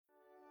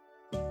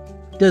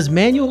Does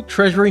manual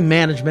treasury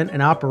management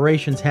and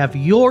operations have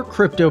your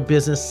crypto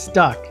business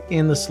stuck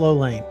in the slow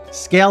lane?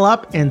 Scale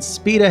up and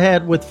speed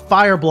ahead with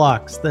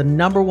Fireblocks, the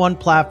 #1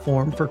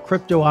 platform for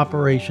crypto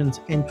operations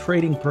and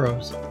trading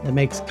pros that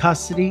makes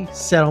custody,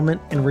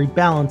 settlement, and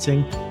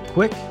rebalancing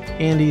quick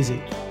and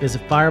easy.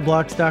 Visit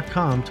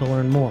fireblocks.com to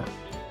learn more.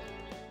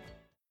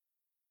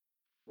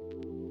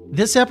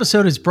 This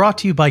episode is brought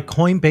to you by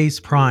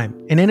Coinbase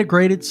Prime, an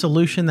integrated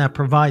solution that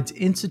provides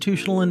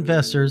institutional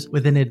investors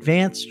with an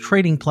advanced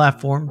trading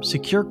platform,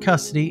 secure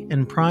custody,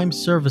 and prime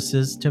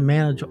services to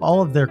manage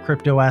all of their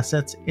crypto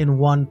assets in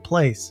one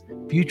place.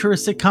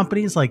 Futuristic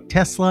companies like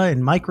Tesla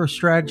and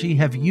MicroStrategy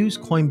have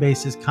used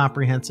Coinbase's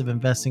comprehensive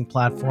investing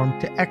platform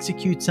to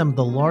execute some of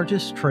the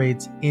largest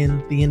trades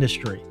in the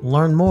industry.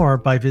 Learn more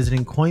by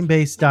visiting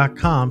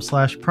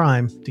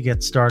coinbase.com/prime to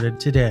get started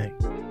today.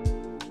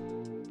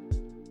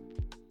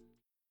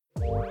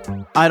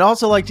 I'd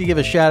also like to give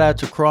a shout out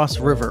to Cross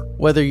River.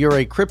 Whether you're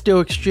a crypto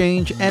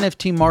exchange,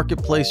 NFT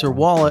marketplace, or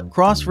wallet,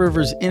 Cross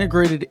River's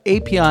integrated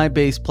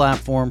API-based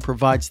platform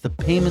provides the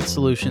payment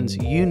solutions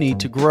you need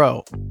to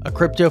grow. A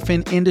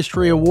CryptoFin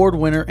Industry Award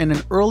winner and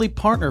an early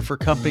partner for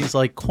companies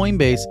like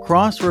Coinbase,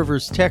 Cross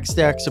River's tech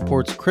stack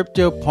supports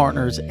crypto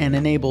partners and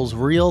enables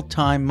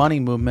real-time money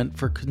movement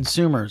for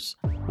consumers.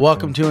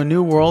 Welcome to a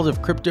new world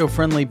of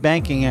crypto-friendly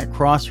banking at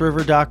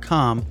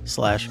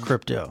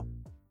crossriver.com/crypto.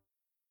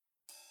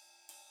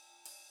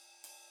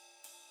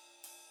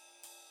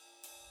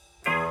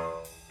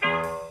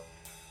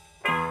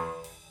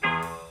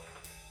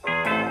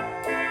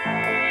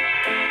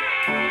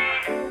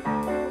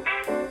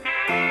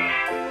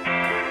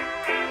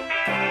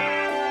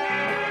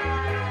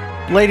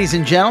 Ladies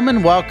and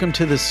gentlemen, welcome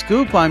to The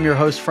Scoop. I'm your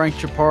host, Frank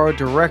Chaparro,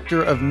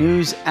 Director of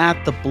News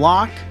at The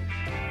Block.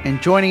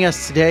 And joining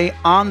us today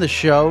on the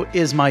show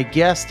is my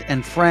guest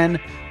and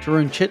friend,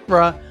 Tarun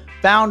Chitra,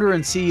 founder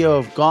and CEO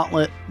of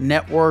Gauntlet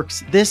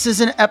Networks. This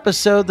is an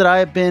episode that I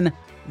have been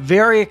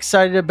very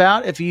excited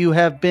about. If you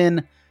have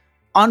been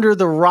under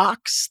the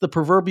rocks, the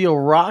proverbial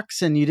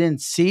rocks, and you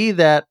didn't see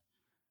that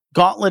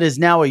Gauntlet is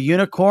now a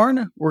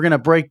unicorn, we're going to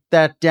break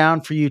that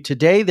down for you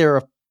today.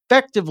 They're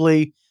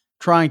effectively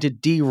trying to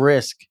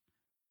de-risk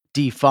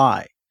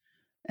DeFi.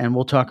 And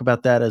we'll talk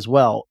about that as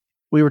well.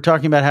 We were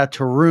talking about how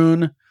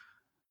Tarun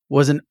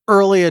was an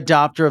early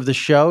adopter of the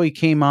show. He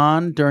came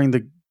on during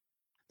the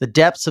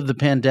depths of the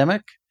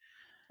pandemic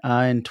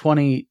in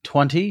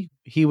 2020.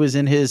 He was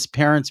in his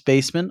parents'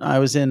 basement. I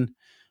was in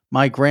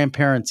my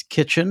grandparents'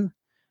 kitchen.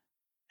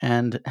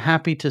 And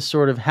happy to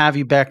sort of have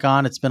you back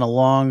on. It's been a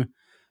long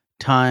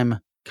time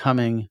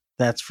coming,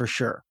 that's for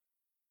sure.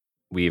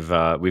 We've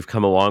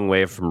come a long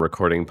way from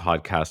recording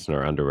podcasts in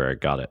our underwear.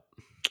 Got it.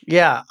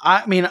 Yeah.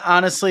 I mean,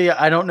 honestly,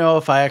 I don't know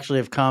if I actually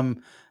have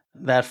come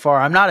that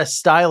far. I'm not as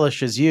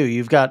stylish as you.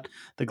 You've got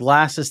the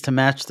glasses to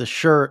match the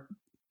shirt,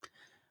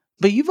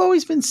 but you've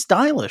always been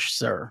stylish,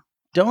 sir.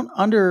 Don't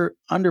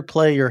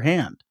underplay your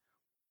hand.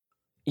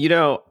 You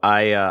know,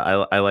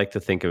 I like to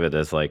think of it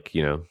as like,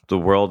 you know, the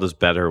world is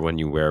better when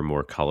you wear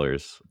more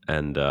colors.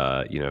 And,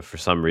 you know, for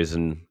some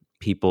reason,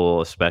 people,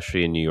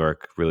 especially in New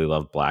York, really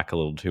love black a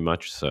little too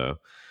much. So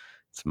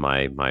it's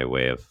my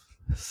way of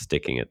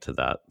sticking it to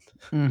that.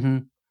 Mm-hmm.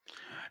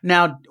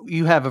 Now,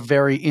 you have a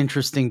very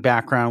interesting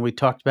background. We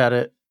talked about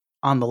it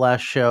on the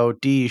last show.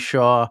 D.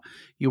 Shaw,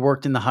 you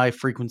worked in the high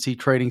frequency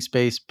trading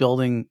space,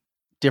 building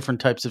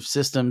different types of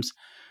systems.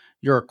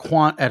 You're a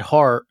quant at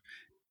heart.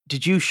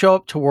 Did you show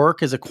up to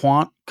work as a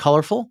quant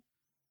colorful?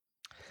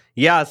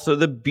 Yeah. So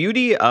the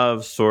beauty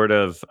of sort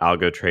of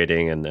algo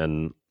trading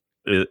and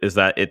is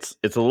that it's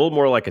a little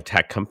more like a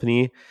tech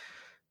company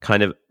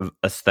kind of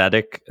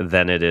aesthetic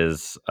than it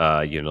is,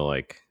 you know,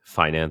 like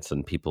finance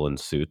and people in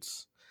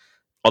suits.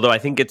 Although I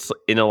think it's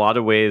in a lot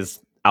of ways,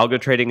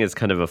 algo trading is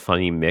kind of a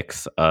funny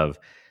mix of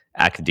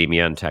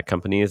academia and tech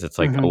companies. It's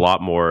like a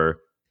lot more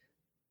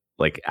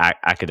like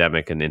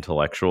academic and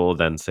intellectual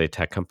than say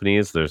tech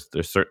companies. There's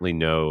certainly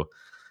no,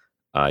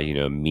 you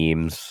know,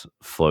 memes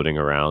floating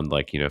around.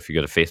 Like, you know, if you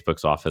go to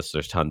Facebook's office,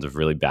 there's tons of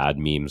really bad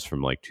memes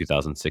from like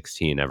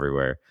 2016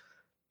 everywhere,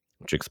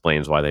 which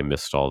explains why they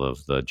missed all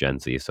of the Gen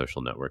Z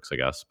social networks, I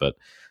guess. But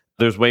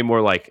there's way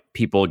more like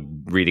people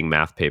reading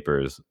math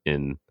papers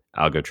in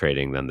algo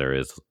trading than there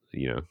is,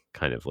 you know,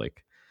 kind of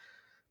like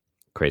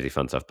crazy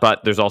fun stuff.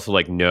 But there's also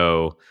like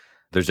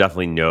there's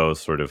definitely no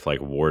sort of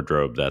like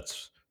wardrobe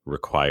that's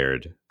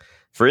required.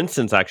 For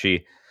instance,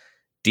 actually,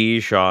 D.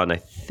 Shaw and I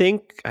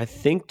think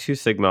Two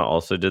Sigma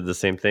also did the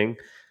same thing.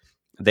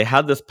 They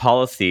had this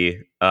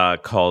policy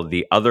called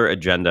the Other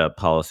Agenda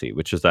policy,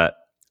 which is that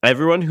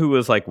everyone who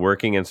was like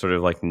working in sort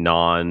of like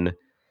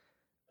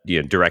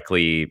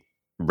directly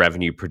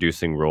revenue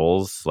producing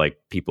roles, like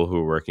people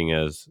who were working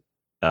as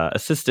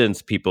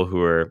assistants, people who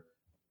were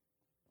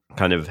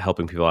kind of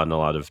helping people out in a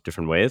lot of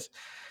different ways,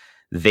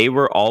 they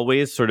were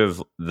always sort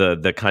of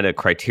the kind of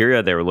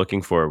criteria they were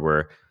looking for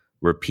were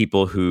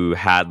people who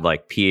had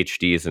like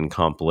PhDs in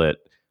comp lit,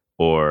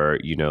 or,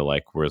 you know,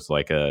 like was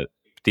like a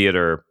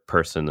theater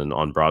person and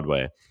on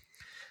Broadway,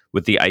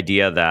 with the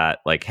idea that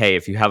like, hey,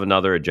 if you have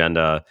another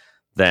agenda,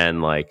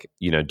 than like,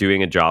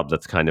 doing a job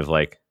that's kind of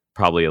like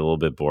probably a little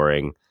bit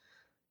boring,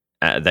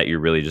 that you're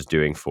really just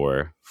doing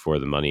for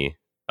the money.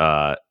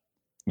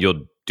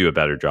 You'll do a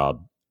better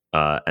job.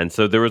 And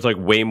so there was like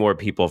way more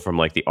people from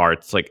like the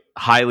arts, like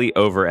highly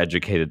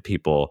overeducated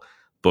people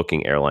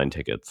booking airline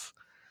tickets,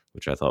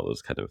 which I thought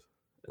was kind of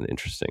an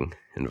interesting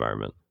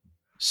environment.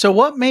 So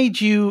what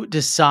made you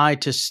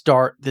decide to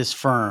start this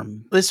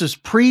firm? This was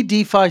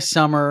pre-DeFi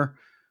summer,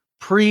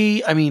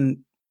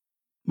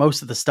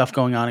 most of the stuff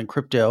going on in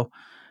crypto.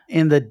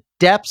 In the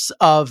depths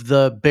of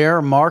the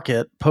bear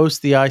market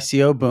post the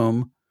ICO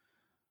boom,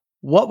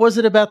 what was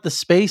it about the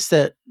space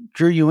that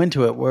drew you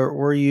into it?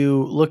 Were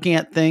you looking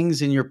at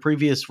things in your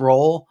previous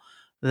role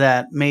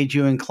that made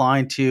you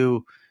inclined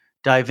to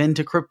dive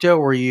into crypto?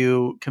 Were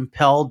you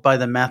compelled by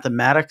the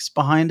mathematics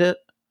behind it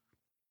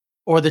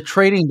or the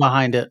trading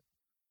behind it?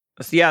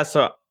 So, yeah,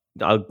 so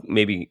I'll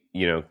maybe,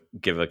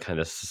 give a kind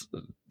of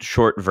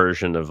short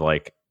version of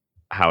like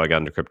how I got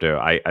into crypto.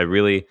 I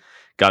really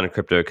got into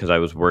crypto because I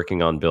was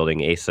working on building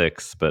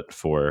ASICs, but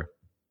for,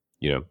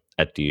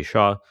 at D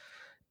Shaw,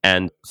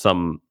 and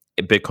some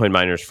Bitcoin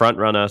miners front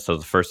run us. So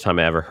the first time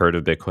I ever heard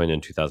of Bitcoin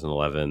in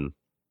 2011.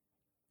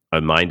 I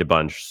mined a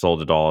bunch,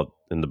 sold it all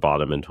in the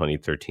bottom in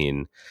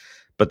 2013,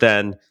 but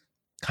then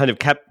kind of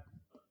kept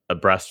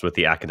abreast with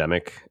the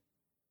academic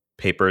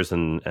papers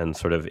and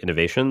sort of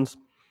innovations.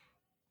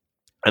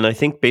 And I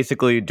think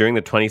basically during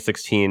the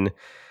 2016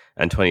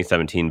 and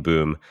 2017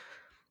 boom,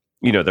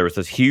 there was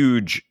this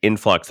huge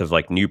influx of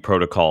like new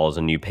protocols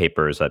and new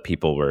papers that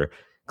people were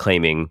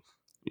claiming,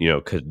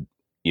 could,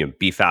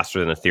 be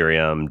faster than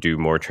Ethereum, do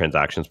more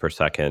transactions per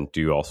second,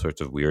 do all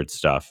sorts of weird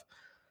stuff.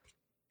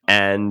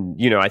 And,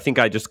 I think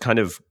I just kind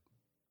of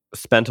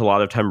spent a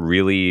lot of time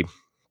really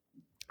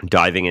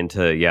diving into,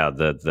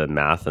 the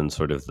math and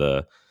sort of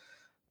the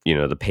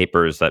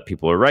papers that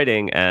people were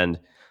writing. And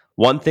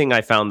one thing I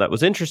found that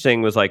was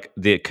interesting was like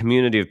the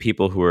community of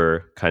people who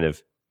were kind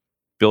of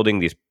building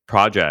these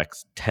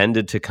projects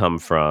tended to come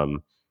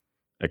from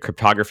a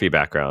cryptography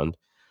background.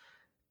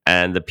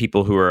 And the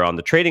people who were on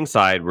the trading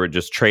side were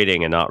just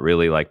trading and not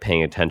really like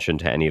paying attention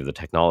to any of the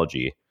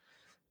technology.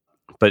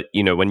 But,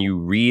 when you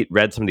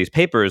read some of these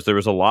papers, there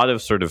was a lot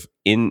of sort of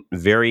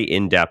very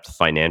in-depth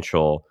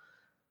financial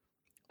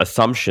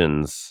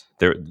assumptions.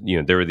 There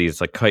were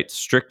these like quite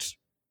strict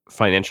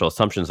financial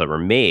assumptions that were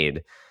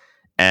made.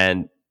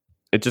 And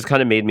it just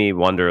kind of made me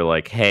wonder,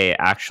 like, hey,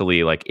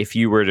 actually, like, if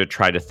you were to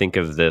try to think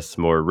of this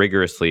more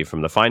rigorously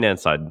from the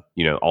finance side,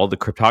 all the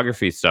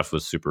cryptography stuff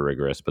was super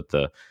rigorous, but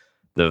the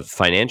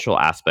financial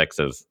aspects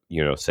of,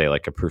 say,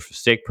 like a proof of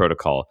stake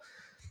protocol,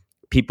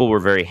 people were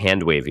very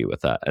hand wavy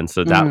with that. And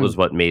so that was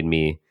what made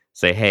me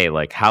say, hey,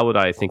 like, how would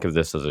I think of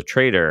this as a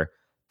trader,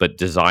 but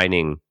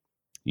designing,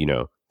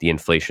 the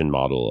inflation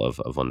model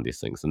of one of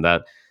these things? And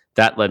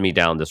that led me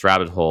down this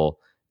rabbit hole,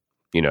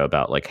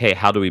 about like, hey,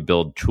 how do we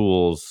build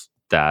tools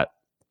that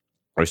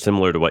are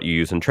similar to what you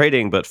use in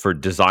trading, but for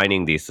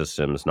designing these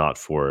systems, not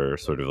for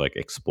sort of like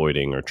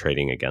exploiting or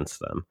trading against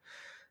them.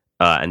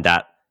 And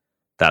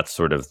that's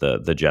sort of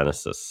the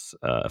genesis,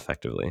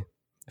 effectively,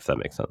 if that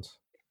makes sense.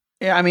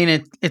 Yeah, I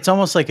mean it's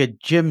almost like a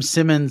Jim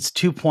Simmons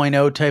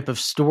 2.0 type of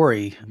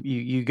story.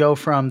 You go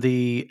from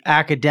the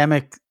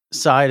academic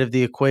side of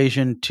the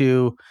equation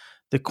to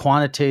the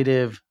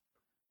quantitative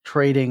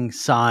trading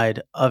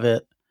side of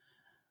it.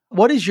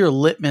 What is your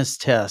litmus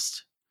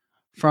test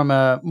from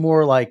a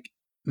more like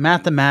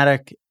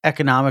mathematic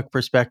economic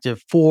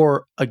perspective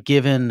for a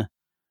given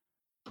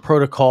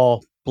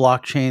protocol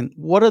blockchain?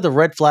 What are the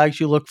red flags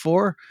you look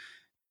for?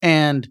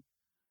 And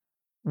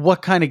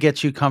what kind of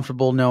gets you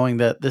comfortable knowing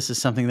that this is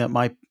something that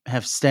might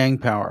have staying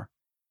power?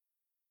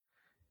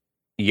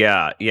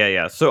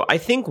 Yeah. So I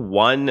think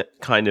one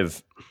kind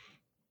of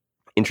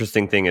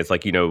interesting thing is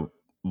like,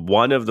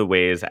 one of the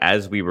ways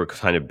as we were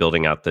kind of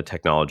building out the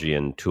technology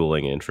and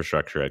tooling and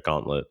infrastructure at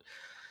Gauntlet,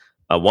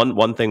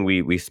 one thing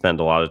we spent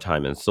a lot of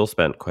time and still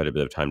spent quite a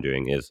bit of time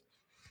doing is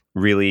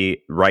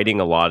really writing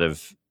a lot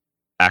of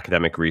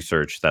academic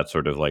research that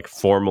sort of like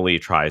formally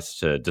tries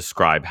to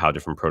describe how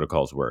different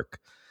protocols work.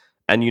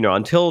 And,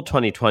 until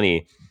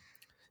 2020,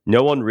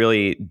 no one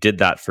really did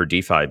that for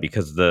DeFi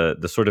because the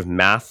sort of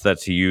math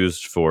that's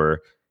used for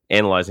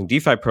analyzing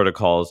DeFi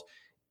protocols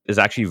is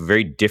actually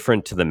very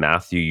different to the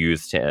math you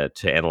use to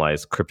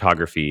analyze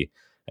cryptography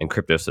and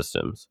crypto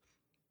systems.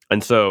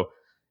 And so,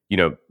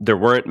 there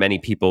weren't many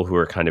people who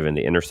were kind of in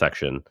the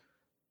intersection.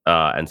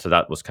 And so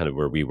that was kind of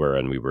where we were,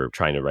 and we were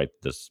trying to write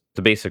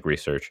the basic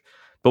research.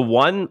 But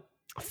one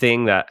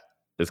thing that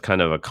is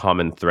kind of a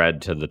common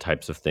thread to the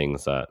types of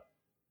things that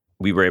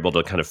we were able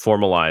to kind of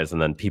formalize,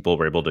 and then people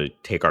were able to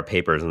take our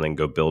papers and then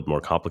go build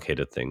more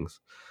complicated things.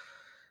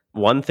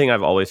 One thing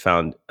I've always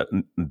found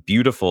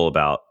beautiful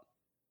about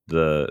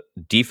the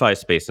DeFi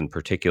space in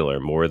particular,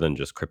 more than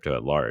just crypto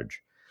at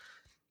large,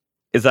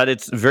 is that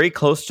it's very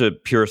close to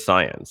pure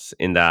science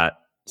in that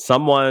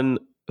someone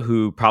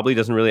who probably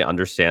doesn't really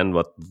understand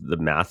what the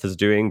math is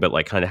doing, but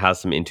like kind of has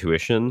some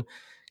intuition,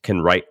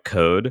 can write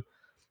code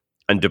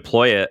and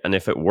deploy it. And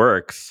if it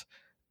works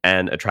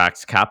and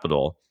attracts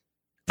capital,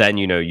 then,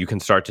 you can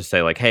start to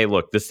say like, hey,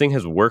 look, this thing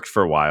has worked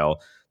for a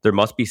while. There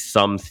must be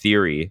some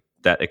theory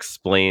that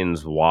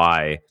explains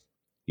why,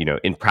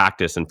 in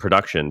practice and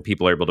production,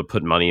 people are able to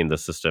put money in the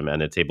system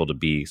and it's able to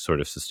be sort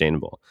of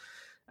sustainable.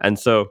 And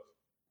so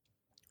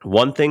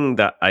one thing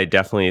that I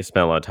definitely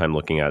spent a lot of time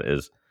looking at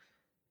is,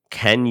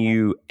 can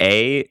you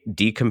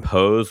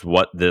decompose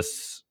what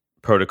this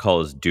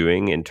protocol is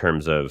doing in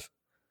terms of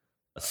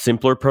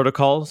simpler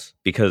protocols?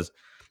 Because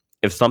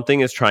if something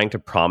is trying to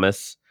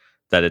promise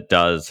that it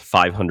does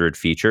 500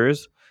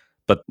 features,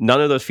 but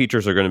none of those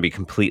features are going to be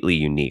completely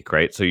unique,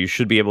 right? So you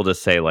should be able to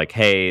say like,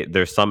 hey,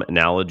 there's some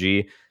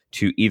analogy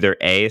to either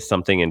A,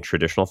 something in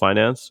traditional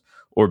finance,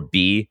 or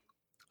B,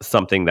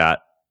 something that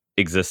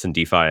exists in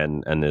DeFi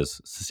and is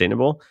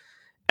sustainable.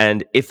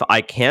 And if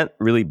I can't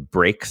really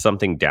break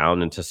something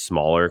down into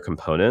smaller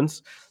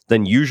components,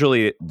 then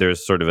usually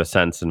there's sort of a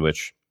sense in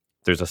which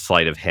there's a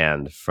sleight of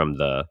hand from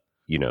the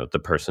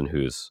person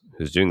who's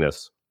doing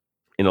this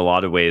in a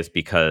lot of ways,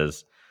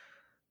 because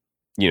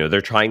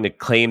they're trying to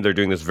claim they're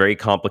doing this very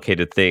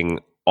complicated thing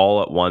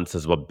all at once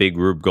as a big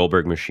Rube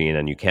Goldberg machine,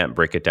 and you can't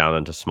break it down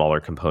into smaller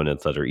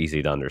components that are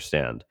easy to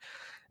understand.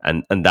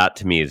 And that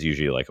to me is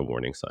usually like a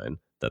warning sign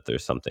that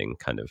there's something's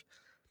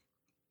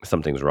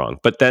wrong.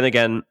 But then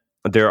again,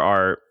 there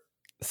are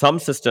some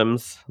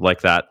systems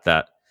like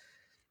that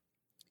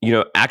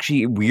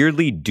actually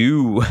weirdly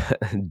do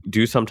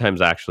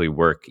sometimes actually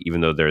work,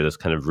 even though they're this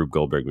kind of Rube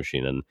Goldberg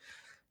machine. And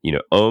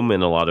Ohm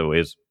in a lot of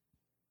ways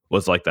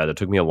was like that. It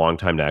took me a long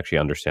time to actually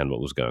understand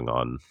what was going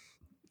on,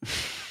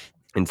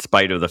 in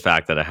spite of the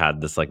fact that I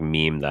had this like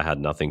meme that had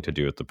nothing to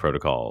do with the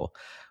protocol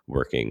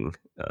working,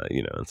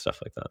 and stuff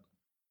like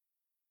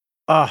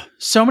that.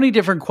 So many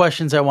different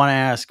questions I want to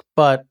ask,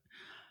 but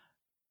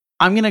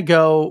I'm going to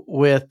go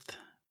with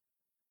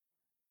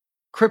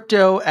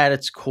crypto at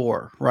its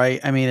core, right?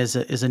 I mean, is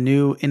a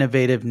new,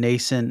 innovative,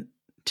 nascent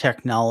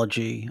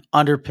technology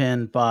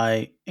underpinned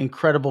by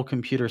incredible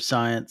computer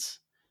science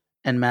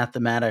and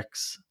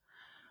mathematics.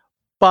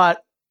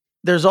 But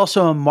there's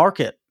also a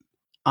market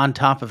on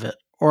top of it,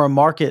 or a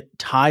market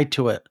tied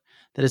to it,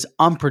 that is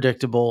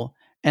unpredictable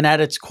and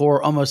at its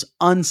core almost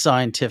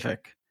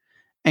unscientific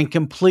and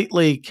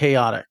completely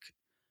chaotic.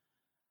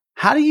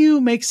 How do you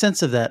make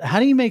sense of that?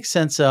 How do you make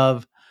sense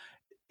of,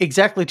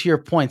 exactly to your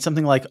point,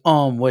 something like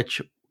Ohm,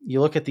 which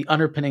you look at the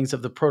underpinnings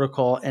of the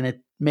protocol and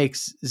it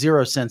makes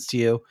zero sense to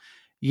you,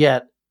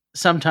 yet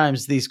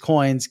sometimes these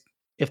coins,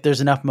 if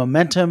there's enough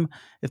momentum,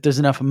 if there's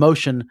enough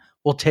emotion,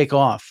 will take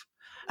off.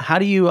 How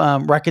do you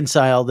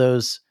reconcile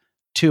those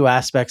two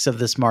aspects of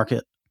this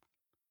market?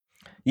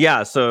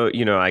 Yeah, so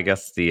I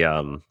guess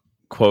the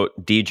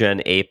quote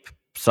degen ape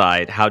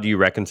side, how do you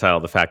reconcile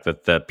the fact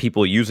that the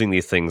people using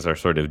these things are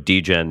sort of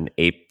degen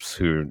apes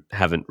who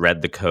haven't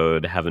read the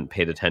code, haven't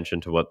paid attention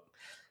to what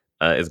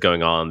is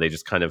going on? They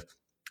just kind of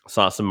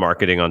saw some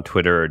marketing on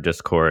Twitter or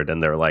Discord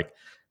and they're like,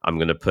 I'm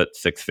going to put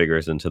 6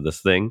 figures into this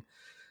thing,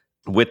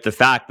 with the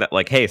fact that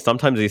like, hey,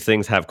 sometimes these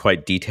things have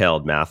quite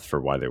detailed math for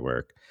why they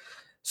work.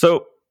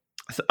 So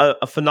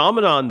a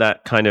phenomenon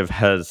that kind of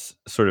has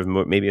sort of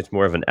maybe it's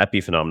more of an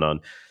epiphenomenon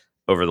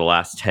over the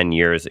last 10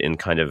 years in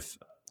kind of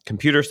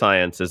computer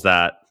science is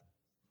that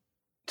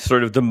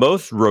sort of the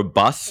most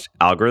robust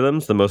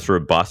algorithms, the most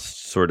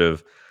robust sort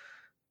of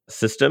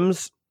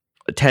systems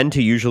tend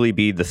to usually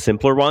be the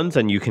simpler ones.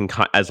 And you can,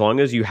 as long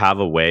as you have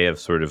a way of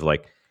sort of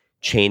like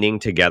chaining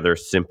together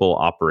simple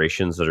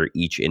operations that are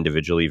each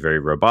individually very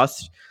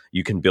robust,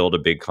 you can build a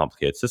big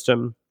complicated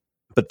system.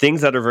 But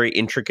things that are very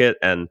intricate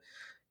and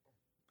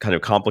kind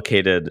of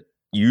complicated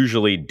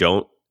usually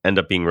don't end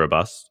up being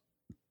robust.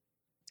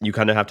 You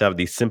kind of have to have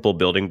these simple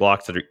building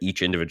blocks that are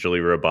each individually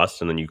robust,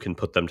 and then you can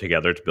put them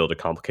together to build a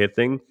complicated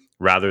thing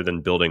rather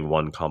than building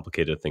one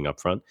complicated thing up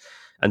front.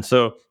 And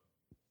so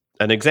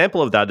an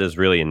example of that is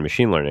really in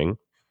machine learning,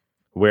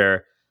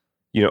 where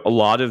a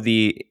lot of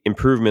the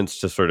improvements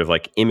to sort of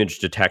like image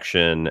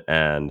detection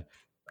and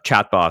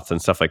chatbots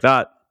and stuff like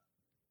that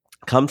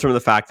comes from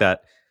the fact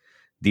that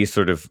these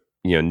sort of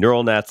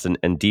neural nets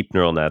and deep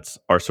neural nets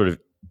are sort of,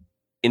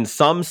 in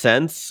some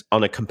sense,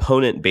 on a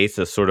component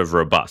basis, sort of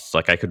robust.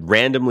 Like I could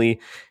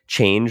randomly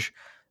change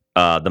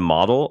the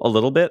model a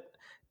little bit,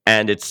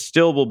 and it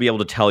still will be able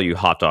to tell you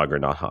hot dog or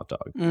not hot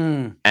dog.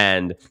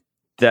 And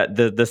that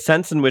the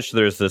sense in which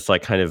there's this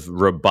like kind of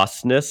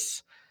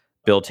robustness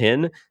built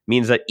in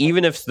means that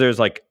even if there's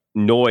like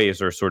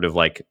noise or sort of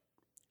like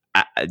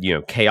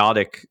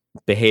chaotic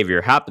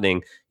behavior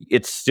happening,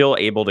 it's still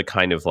able to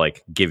kind of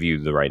like give you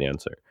the right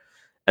answer.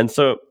 And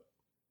so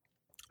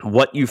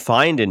what you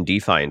find in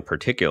DeFi in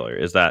particular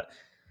is that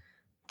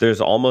there's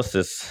almost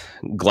this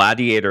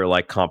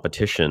gladiator-like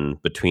competition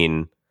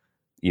between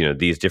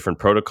these different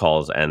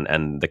protocols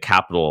and the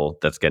capital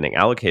that's getting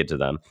allocated to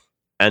them.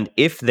 And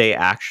if there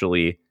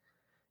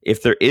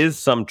is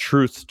some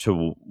truth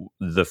to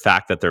the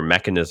fact that their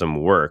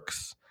mechanism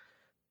works,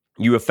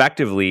 you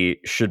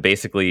effectively should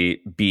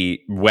basically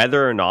be,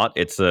 whether or not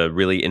it's a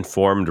really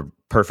informed,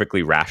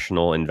 perfectly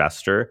rational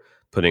investor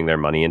putting their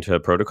money into a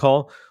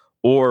protocol,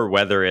 or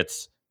whether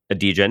it's a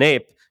degen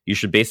ape, you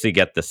should basically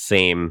get the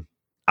same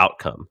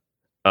outcome.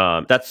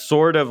 That's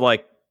sort of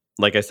like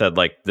I said,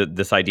 like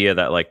this idea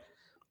that like,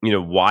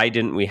 why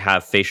didn't we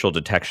have facial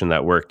detection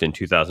that worked in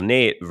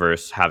 2008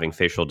 versus having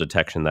facial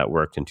detection that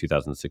worked in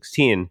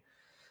 2016?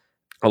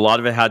 A lot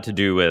of it had to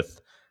do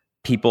with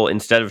people,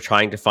 instead of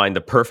trying to find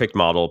the perfect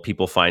model,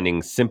 people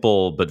finding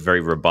simple but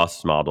very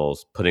robust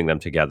models, putting them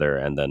together,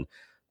 and then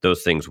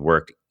those things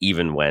work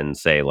even when,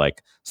 say,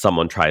 like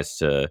someone tries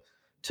to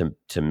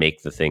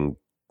make the thing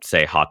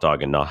say hot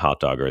dog and not hot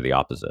dog, or the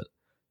opposite.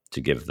 To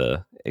give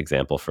the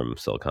example from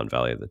Silicon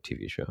Valley, the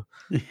TV show.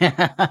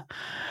 Yeah.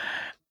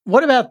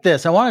 What about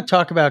this? I want to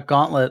talk about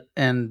Gauntlet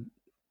and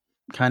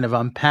kind of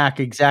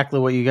unpack exactly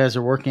what you guys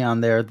are working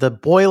on there. The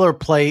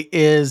boilerplate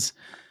is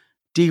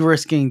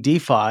de-risking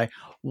DeFi.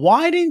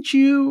 Why didn't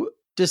you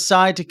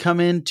decide to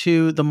come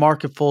into the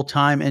market full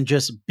time and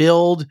just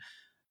build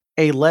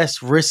a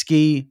less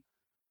risky,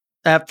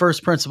 at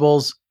first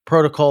principles,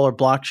 protocol or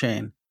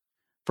blockchain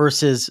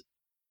versus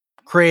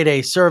create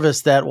a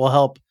service that will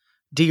help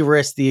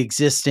de-risk the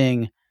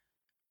existing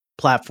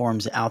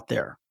platforms out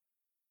there?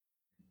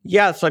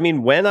 Yeah, so I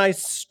mean, when I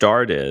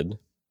started,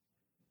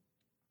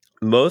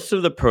 most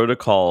of the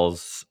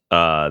protocols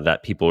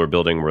that people were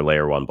building were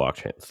layer one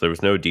blockchains. There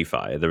was no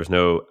DeFi. There was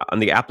no, on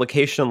the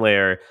application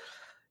layer,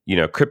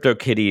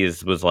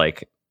 CryptoKitties was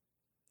like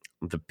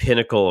the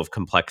pinnacle of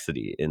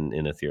complexity in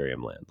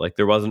Ethereum land. Like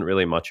there wasn't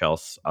really much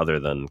else other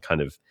than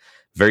kind of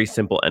very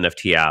simple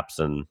NFT apps,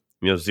 and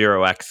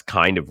 0x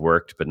kind of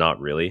worked, but not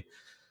really.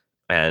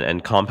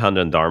 And Compound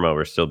and Dharma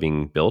were still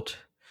being built.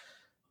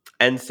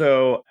 And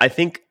so I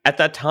think at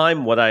that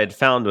time, what I had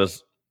found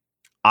was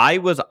I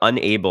was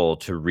unable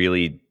to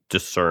really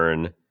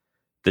discern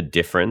the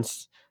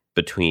difference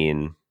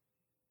between,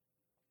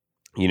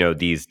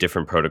 these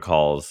different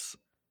protocols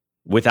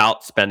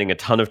without spending a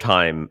ton of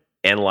time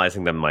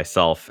analyzing them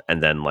myself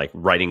and then like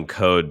writing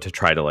code to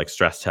try to like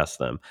stress test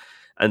them.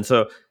 And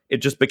so it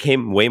just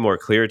became way more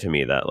clear to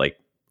me that like,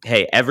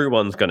 hey,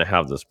 everyone's going to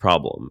have this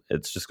problem.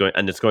 It's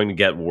going to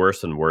get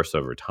worse and worse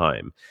over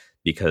time,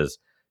 because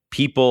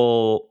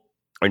people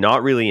are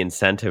not really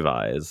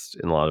incentivized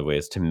in a lot of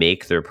ways to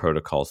make their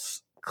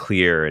protocols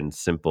clear and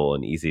simple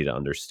and easy to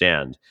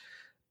understand,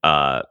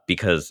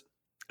 because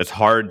it's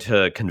hard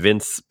to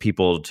convince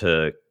people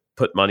to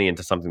put money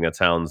into something that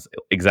sounds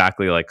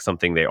exactly like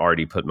something they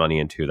already put money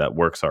into that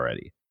works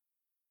already.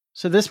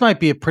 So this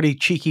might be a pretty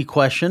cheeky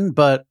question,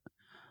 but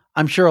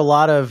I'm sure a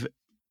lot of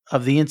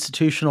the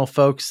institutional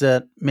folks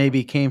that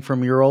maybe came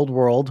from your old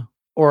world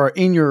or are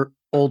in your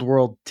old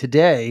world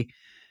today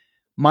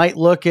might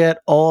look at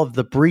all of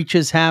the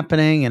breaches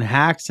happening and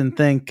hacks and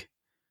think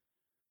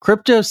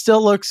crypto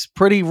still looks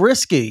pretty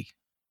risky.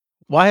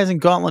 Why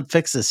hasn't Gauntlet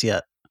fixed this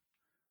yet?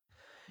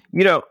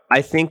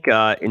 I think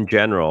in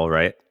general,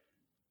 right?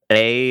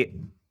 It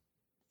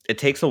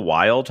takes a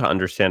while to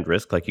understand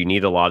risk. Like you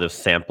need a lot of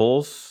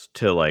samples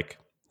to like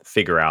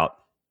figure out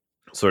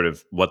sort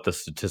of what the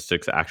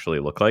statistics actually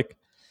look like.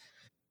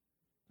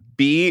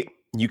 B,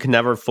 you can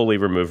never fully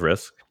remove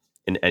risk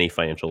in any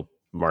financial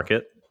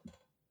market.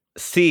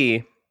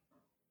 C,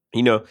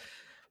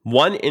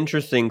 one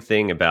interesting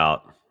thing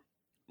about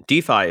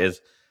DeFi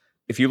is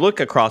if you look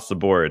across the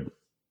board,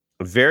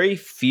 very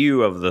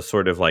few of the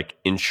sort of like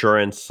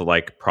insurance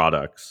like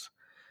products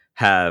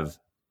have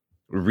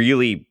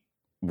really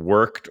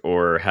worked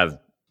or have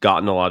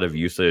gotten a lot of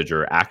usage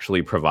or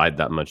actually provide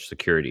that much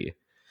security.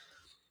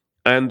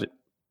 And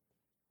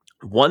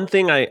one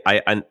thing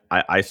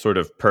I sort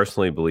of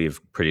personally believe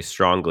pretty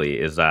strongly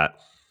is that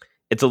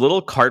it's a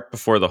little cart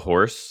before the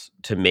horse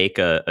to make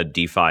a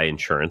DeFi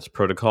insurance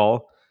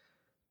protocol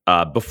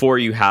before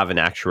you have an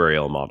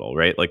actuarial model,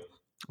 right? Like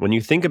when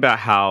you think about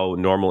how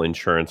normal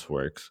insurance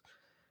works,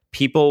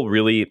 people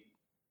really,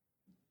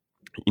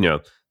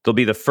 they'll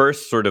be the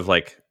first sort of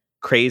like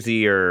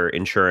crazier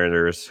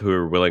insurers who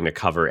are willing to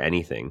cover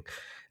anything.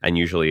 And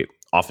usually,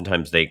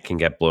 oftentimes they can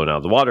get blown out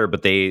of the water,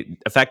 but they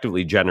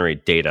effectively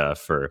generate data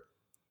for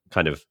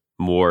kind of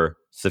more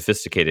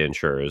sophisticated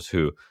insurers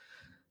who,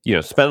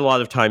 spend a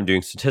lot of time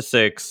doing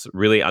statistics,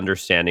 really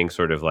understanding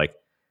sort of like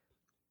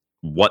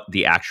what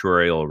the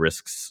actuarial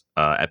risks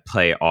at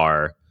play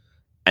are.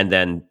 And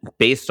then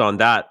based on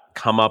that,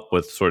 come up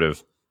with sort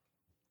of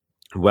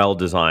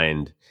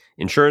well-designed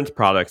insurance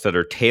products that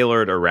are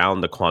tailored around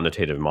the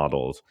quantitative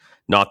models,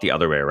 not the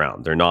other way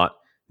around. They're not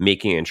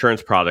making an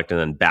insurance product and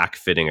then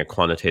backfitting a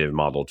quantitative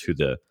model to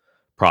the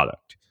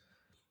product.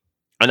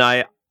 And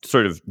I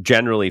sort of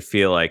generally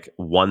feel like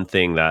one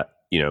thing that,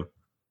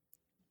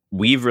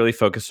 we've really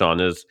focused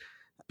on is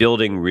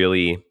building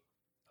really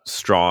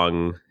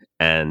strong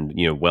and,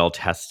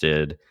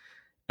 well-tested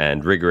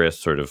and rigorous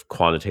sort of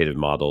quantitative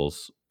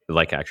models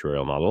like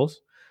actuarial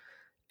models,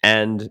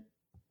 and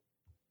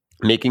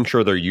making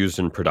sure they're used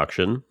in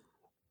production.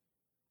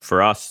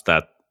 For us,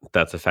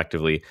 that's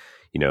effectively,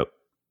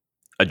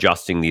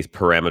 adjusting these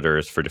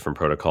parameters for different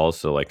protocols.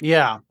 So like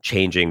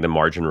changing the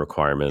margin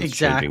requirements,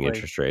 changing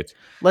interest rates.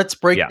 Let's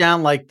break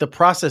down like the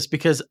process,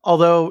 because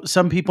although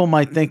some people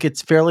might think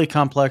it's fairly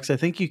complex, I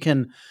think you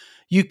can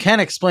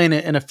explain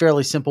it in a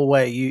fairly simple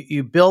way.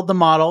 You build the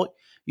model,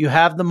 you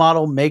have the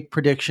model make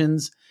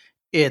predictions,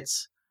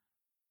 It's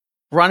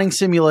running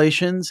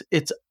simulations.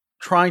 It's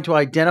trying to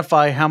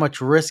identify how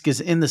much risk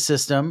is in the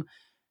system.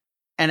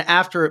 And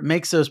after it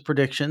makes those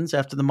predictions,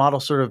 after the model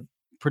sort of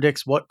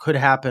predicts what could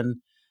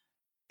happen,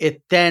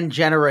 it then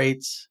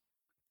generates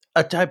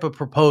a type of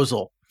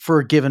proposal for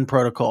a given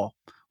protocol,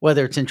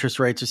 whether it's interest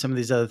rates or some of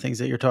these other things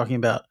that you're talking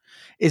about.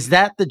 Is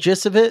that the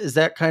gist of it? Is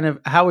that kind of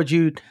how would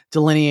you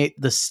delineate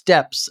the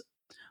steps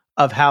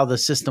of how the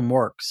system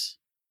works?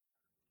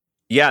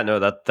 Yeah, no,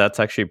 that's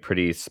actually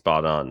pretty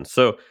spot on.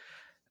 So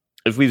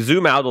if we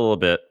zoom out a little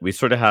bit, we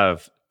sort of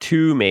have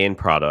two main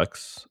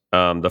products.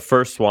 The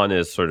first one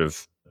is sort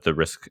of the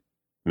risk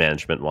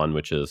management one,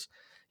 which is,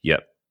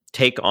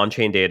 take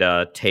on-chain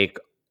data, take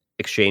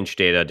exchange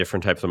data,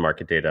 different types of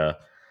market data,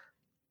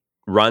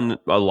 run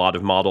a lot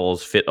of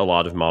models, fit a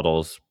lot of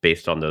models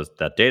based on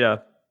that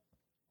data,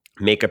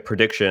 make a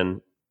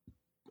prediction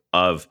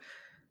of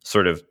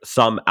sort of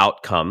some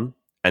outcome,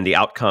 and the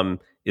outcome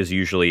is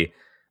usually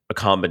a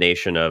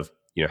combination of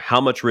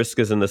how much risk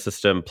is in the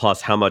system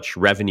plus how much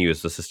revenue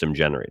is the system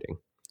generating,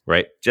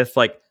 right? Just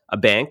like a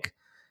bank,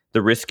 the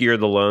riskier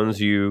the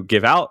loans you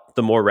give out,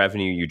 the more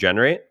revenue you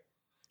generate,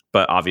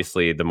 but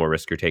obviously the more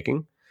risk you're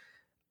taking.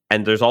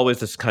 And there's always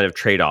this kind of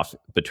trade-off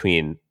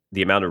between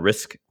the amount of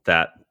risk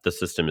that the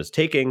system is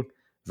taking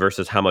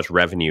versus how much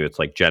revenue it's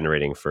like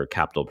generating for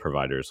capital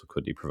providers,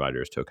 liquidity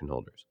providers, token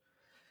holders.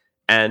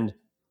 And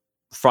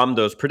from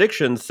those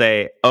predictions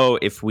say, oh,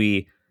 if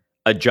we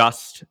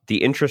adjust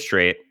the interest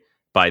rate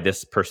by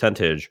this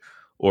percentage,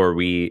 or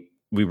we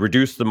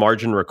reduce the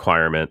margin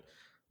requirement,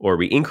 or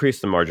we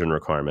increase the margin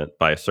requirement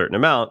by a certain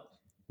amount,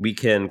 we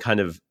can kind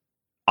of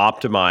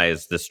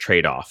optimize this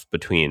trade-off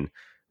between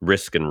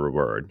risk and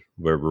reward,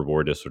 where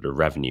reward is sort of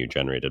revenue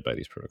generated by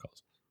these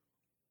protocols.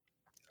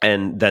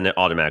 And then it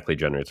automatically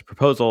generates a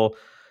proposal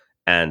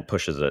and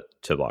pushes it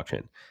to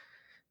blockchain.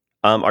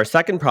 Our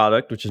second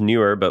product, which is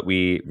newer, but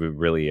we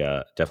really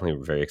definitely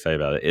were very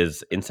excited about it,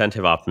 is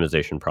incentive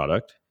optimization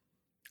product.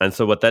 And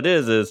so what that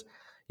is,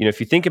 if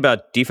you think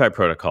about DeFi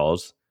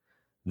protocols,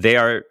 they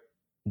are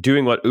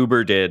doing what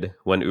Uber did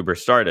when Uber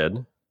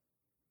started,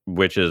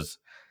 which is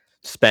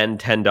spend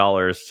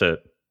 $10 to,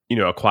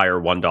 acquire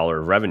 $1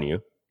 of revenue.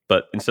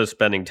 But instead of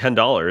spending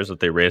 $10 that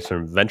they raised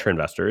from venture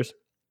investors,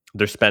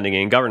 they're spending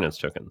in governance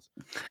tokens.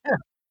 Yeah.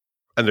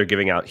 And they're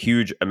giving out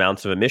huge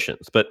amounts of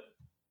emissions. But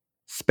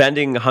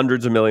spending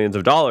hundreds of millions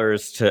of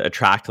dollars to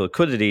attract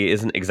liquidity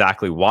isn't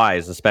exactly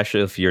wise,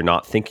 especially if you're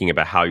not thinking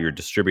about how you're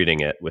distributing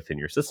it within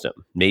your system.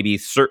 Maybe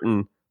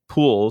certain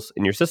pools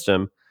in your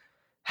system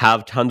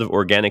have tons of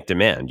organic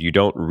demand. You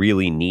don't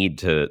really need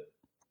to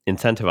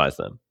incentivize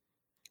them.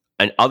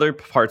 And other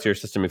parts of your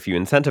system, if you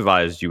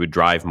incentivized, you would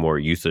drive more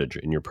usage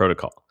in your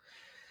protocol.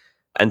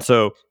 And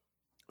so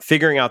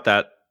figuring out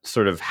that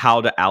sort of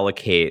how to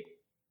allocate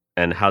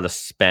and how to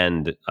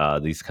spend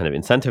these kind of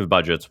incentive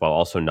budgets while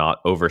also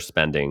not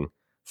overspending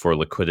for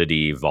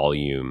liquidity,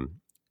 volume,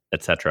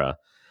 etc.,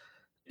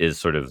 is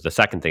sort of the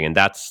second thing. And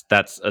that's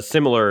a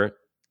similar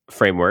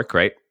framework,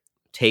 right?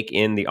 Take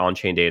in the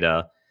on-chain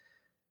data,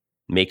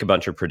 make a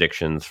bunch of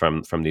predictions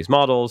from these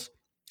models,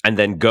 and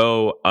then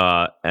go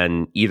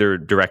and either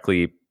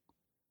directly,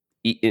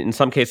 in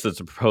some cases it's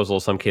a proposal,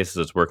 some cases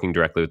it's working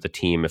directly with the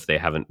team if they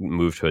haven't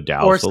moved to a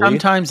DAO Or fully.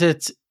 sometimes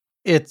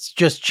it's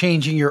just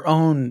changing your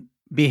own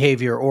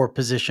behavior or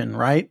position,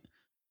 right?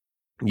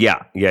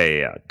 Yeah,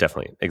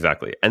 definitely.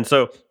 Exactly. And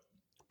so,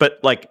 but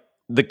like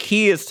the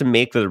key is to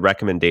make the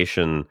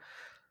recommendation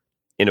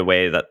in a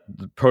way that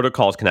the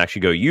protocols can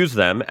actually go use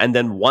them. And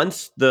then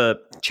once the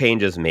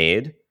change is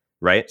made,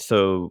 right?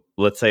 So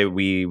let's say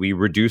we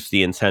reduce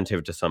the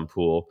incentive to some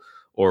pool,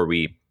 or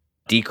we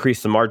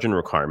decrease the margin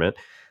requirement,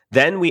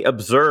 then we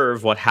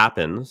observe what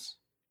happens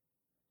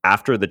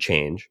after the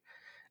change,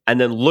 and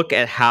then look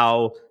at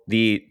how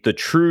the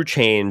true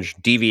change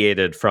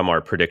deviated from our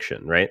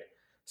prediction, right?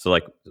 So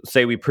like,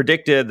 say we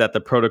predicted that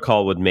the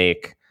protocol would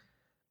make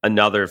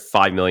another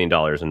 $5 million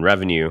in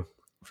revenue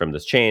from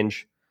this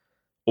change,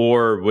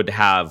 or would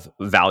have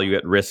value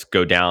at risk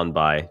go down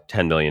by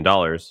 $10 million.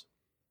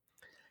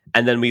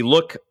 And then we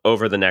look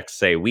over the next,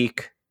 say,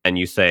 week, and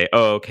you say,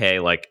 oh, okay,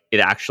 like it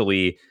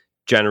actually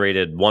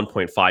generated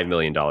 $1.5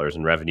 million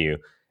in revenue,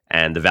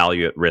 and the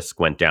value at risk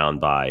went down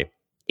by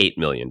 $8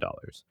 million.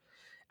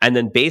 And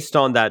then based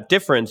on that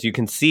difference, you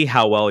can see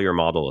how well your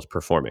model is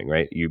performing,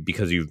 right?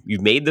 Because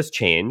you've made this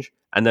change,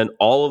 and then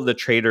all of the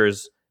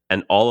traders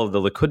and all of the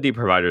liquidity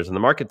providers in the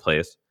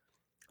marketplace,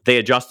 they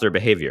adjust their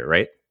behavior,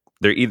 right?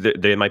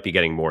 They might be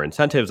getting more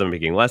incentives, and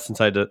making less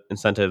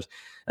incentives,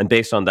 and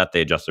based on that,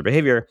 they adjust their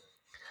behavior.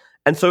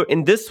 And so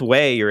in this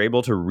way, you're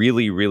able to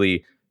really,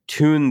 really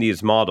tune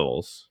these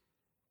models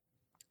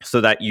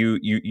so that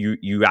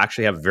you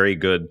actually have very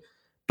good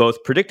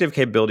both predictive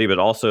capability, but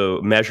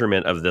also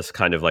measurement of this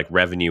kind of like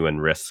revenue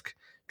and risk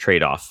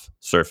trade-off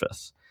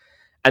surface.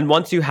 And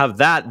once you have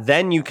that,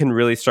 then you can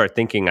really start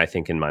thinking, I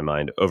think in my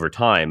mind, over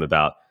time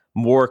about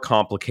more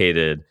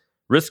complicated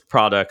risk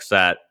products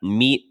that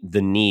meet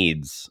the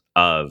needs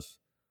of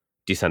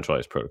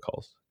decentralized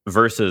protocols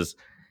versus,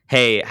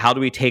 hey, how do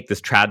we take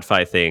this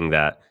TradFi thing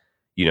that,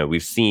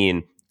 we've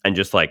seen and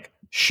just like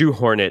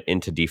shoehorn it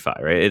into DeFi,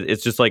 right?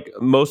 It's just like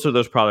most of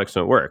those products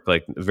don't work.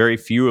 Like very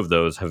few of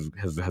those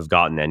have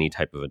gotten any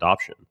type of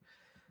adoption.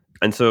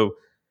 And so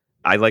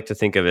I like to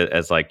think of it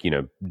as like,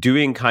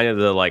 doing kind of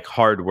the like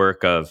hard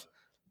work of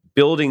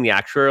building the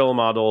actuarial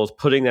models,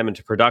 putting them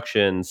into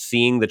production,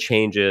 seeing the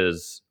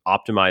changes,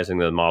 optimizing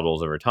the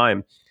models over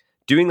time,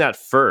 doing that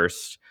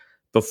first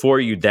before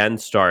you then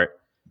start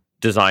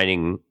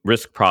designing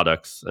risk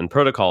products and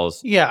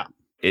protocols. Yeah.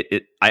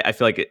 I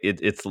feel like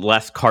it's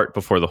less cart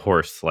before the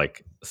horse,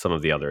 like some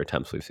of the other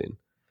attempts we've seen.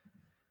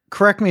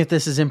 Correct me if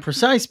this is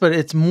imprecise, but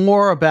it's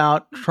more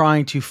about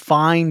trying to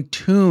fine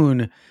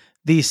tune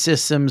these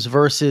systems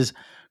versus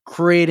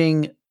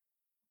creating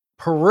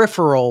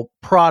peripheral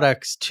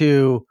products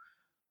to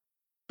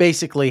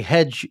basically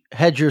hedge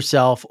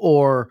yourself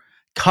or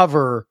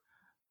cover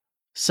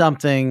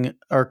something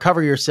or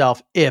cover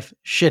yourself if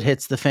shit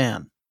hits the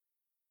fan.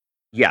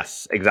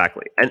 Yes,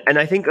 exactly. And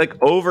I think like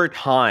over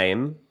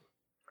time,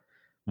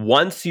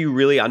 once you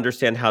really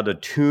understand how to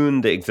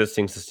tune the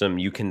existing system,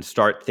 you can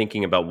start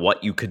thinking about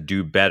what you could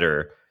do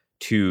better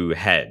to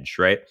hedge,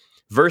 right?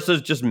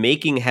 Versus just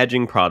making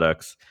hedging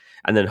products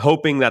and then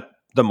hoping that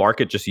the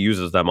market just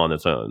uses them on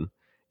its own.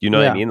 You know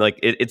what I mean? Like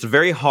it's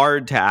very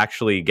hard to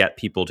actually get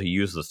people to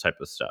use this type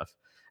of stuff.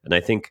 And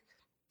I think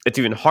it's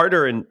even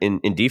harder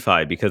in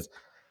DeFi because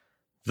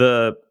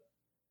the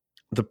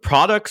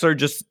products are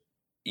just,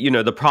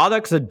 the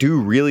products that do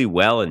really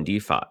well in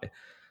DeFi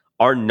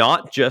are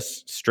not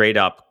just straight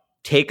up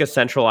take a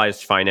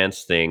centralized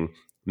finance thing,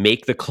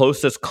 make the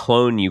closest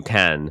clone you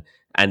can,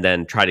 and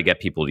then try to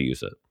get people to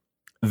use it.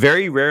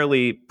 Very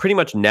rarely, pretty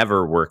much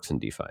never works in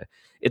DeFi.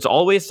 It's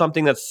always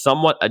something that's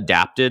somewhat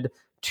adapted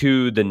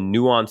to the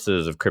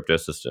nuances of crypto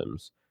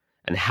systems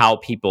and how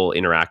people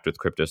interact with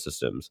crypto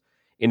systems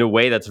in a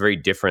way that's very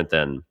different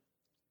than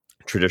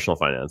traditional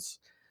finance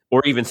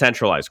or even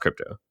centralized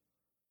crypto.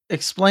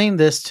 Explain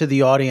this to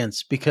the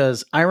audience,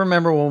 because I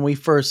remember when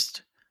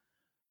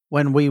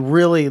we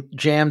really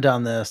jammed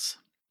on this,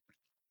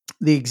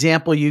 the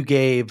example you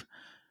gave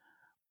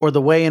or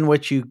the way in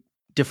which you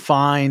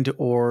defined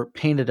or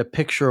painted a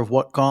picture of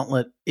what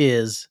Gauntlet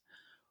is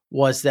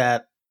was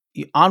that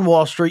on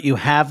Wall Street, you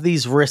have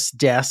these risk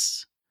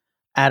desks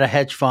at a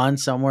hedge fund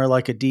somewhere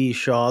like a D.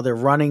 Shaw. They're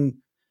running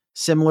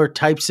similar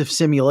types of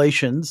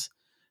simulations.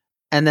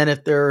 And then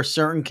if there are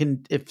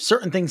if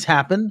certain things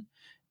happen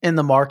in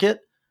the market,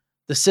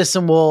 the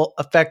system will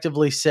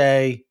effectively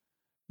say,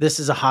 this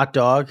is a hot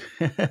dog,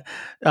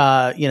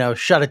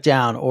 shut it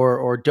down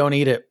or don't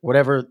eat it,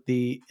 whatever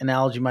the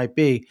analogy might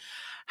be.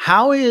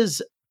 How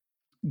is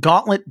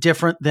Gauntlet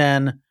different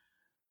than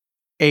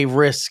a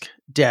risk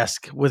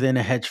desk within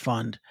a hedge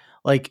fund?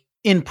 Like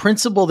in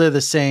principle, they're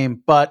the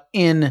same, but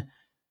in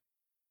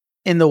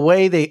the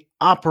way they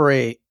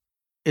operate,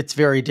 it's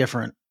very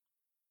different.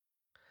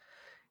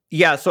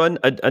 Yeah, so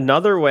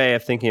another way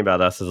of thinking about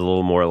us is a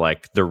little more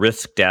like the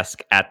risk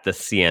desk at the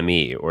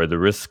CME or the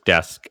risk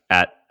desk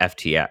at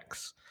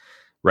FTX,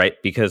 right?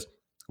 Because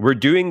we're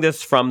doing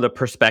this from the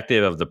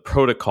perspective of the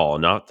protocol,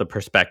 not the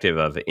perspective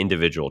of an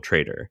individual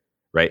trader,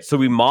 right? So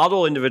we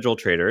model individual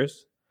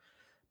traders,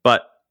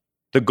 but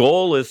the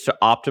goal is to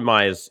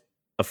optimize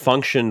a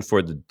function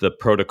for the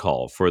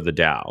protocol, for the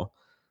DAO.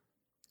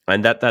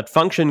 And that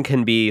function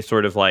can be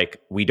sort of like,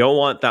 we don't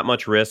want that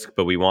much risk,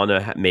 but we want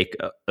to make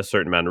a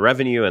certain amount of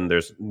revenue. And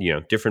there's,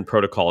 different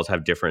protocols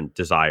have different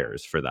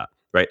desires for that,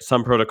 right?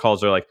 Some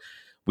protocols are like,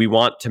 we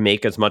want to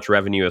make as much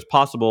revenue as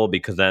possible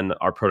because then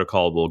our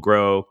protocol will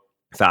grow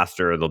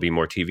faster. There'll be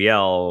more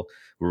TVL.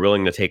 We're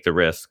willing to take the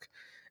risk.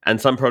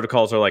 And some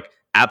protocols are like,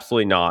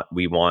 absolutely not.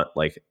 We want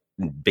like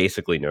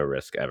basically no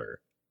risk ever,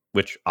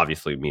 which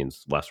obviously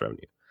means less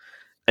revenue.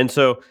 And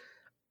so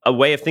a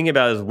way of thinking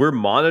about it is we're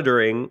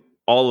monitoring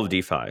all of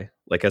DeFi,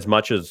 like as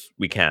much as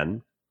we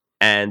can,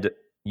 and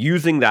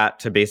using that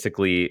to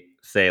basically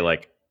say,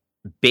 like,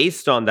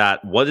 based on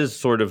that, what is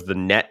sort of the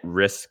net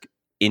risk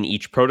in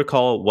each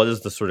protocol? What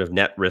is the sort of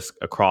net risk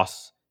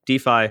across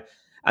DeFi?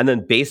 And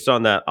then based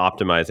on that,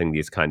 optimizing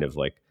these kind of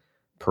like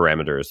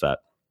parameters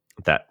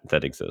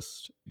that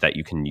exist that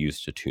you can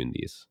use to tune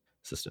these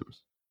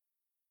systems.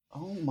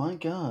 Oh my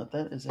God,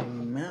 that is a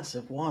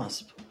massive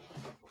wasp.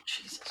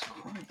 Jesus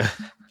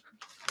Christ.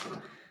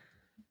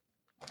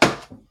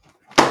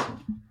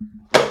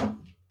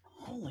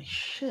 Holy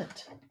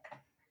shit.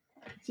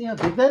 See how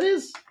big that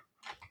is?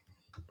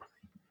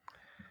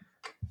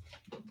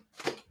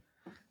 Did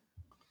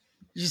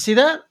you see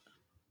that?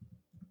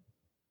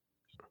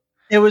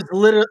 It was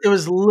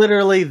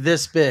literally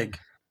this big. It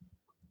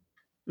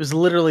was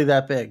literally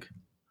that big.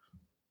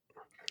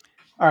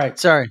 All right,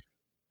 sorry.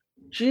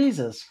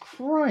 Jesus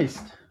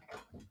Christ.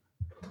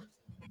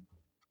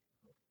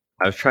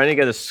 I was trying to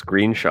get a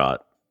screenshot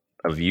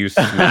of you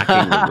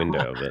smacking the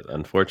window, but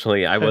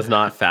unfortunately I was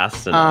not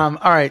fast enough.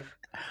 All right.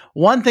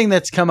 One thing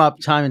that's come up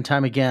time and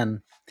time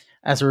again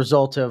as a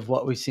result of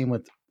what we've seen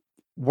with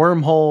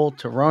Wormhole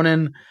to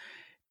Ronin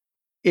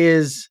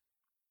is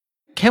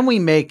can we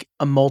make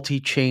a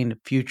multi-chain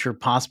future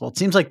possible? It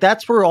seems like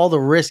that's where all the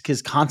risk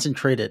is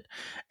concentrated,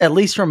 at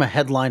least from a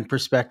headline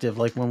perspective,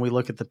 like when we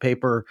look at the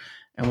paper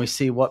and we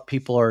see what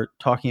people are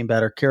talking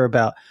about or care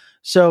about.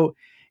 So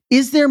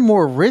is there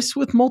more risk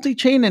with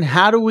multi-chain, and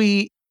how do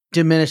we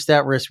diminish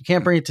that risk? We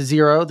can't bring it to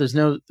zero. There's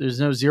no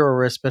zero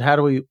risk, but how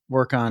do we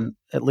work on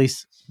at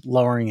least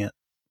lowering it?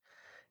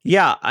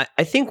 Yeah,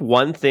 I think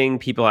one thing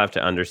people have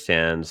to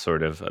understand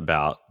sort of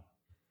about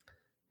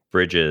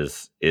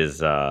bridges is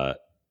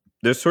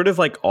there's sort of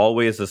like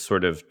always a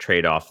sort of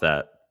trade-off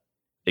that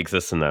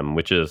exists in them,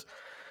 which is,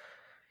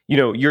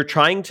 you're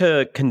trying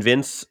to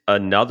convince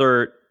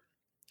another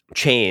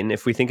chain.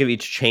 If we think of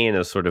each chain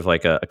as sort of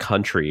like a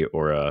country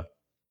or a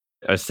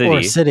city, Or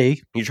a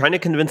city. you're trying to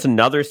convince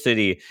another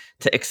city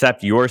to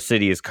accept your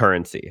city's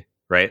currency,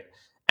 right?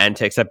 And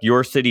to accept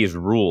your city's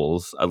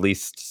rules, at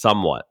least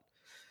somewhat.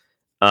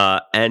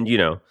 And,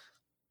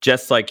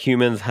 just like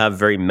humans have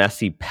very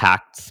messy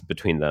pacts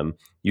between them,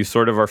 you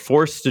sort of are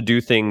forced to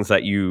do things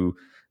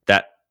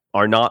that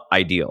are not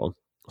ideal.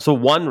 So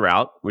one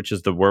route, which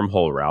is the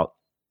wormhole route,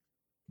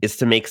 is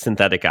to make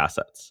synthetic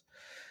assets.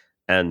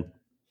 And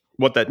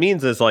what that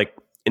means is, like,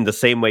 in the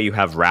same way you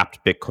have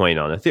wrapped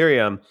Bitcoin on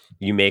Ethereum,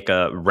 you make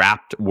a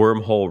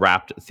wormhole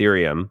wrapped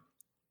Ethereum,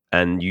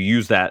 and you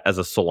use that as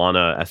a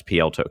Solana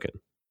SPL token.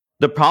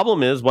 The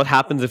problem is, what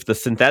happens if the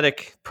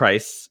synthetic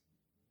price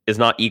is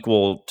not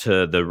equal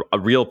to a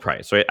real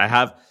price, right? I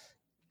have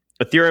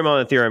Ethereum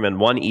on Ethereum, and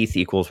 1 ETH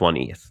equals 1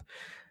 ETH.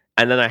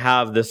 And then I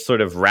have this sort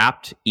of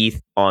wrapped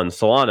ETH on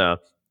Solana.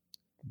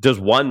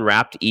 Does one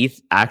wrapped ETH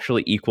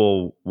actually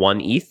equal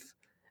 1 ETH?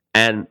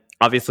 And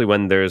obviously,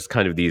 when there's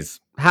kind of these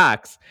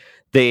hacks,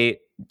 they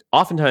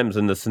oftentimes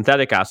in the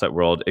synthetic asset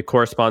world, it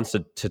corresponds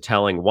to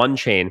telling one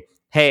chain,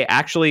 hey,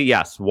 actually,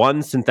 yes,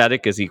 1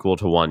 synthetic is equal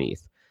to 1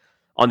 ETH.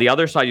 On the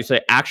other side, you say,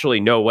 actually,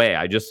 no way.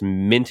 I just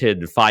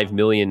minted 5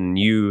 million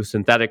new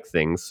synthetic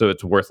things, so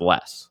it's worth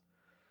less.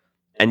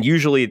 And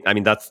usually, I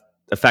mean, that's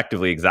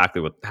effectively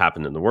exactly what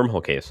happened in the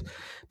wormhole case.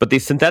 But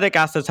these synthetic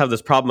assets have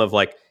this problem of,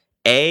 like,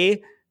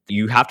 A,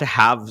 you have to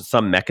have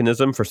some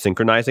mechanism for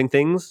synchronizing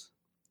things,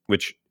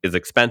 which is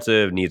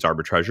expensive, needs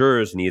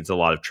arbitrageurs, needs a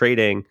lot of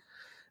trading.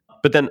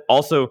 But then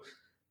also,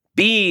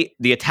 B,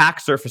 the attack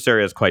surface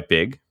area is quite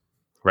big,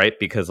 right?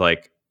 Because,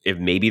 like,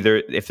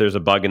 if there's a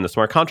bug in the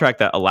smart contract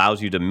that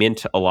allows you to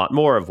mint a lot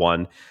more of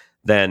one,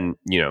 then,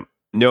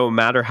 no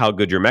matter how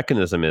good your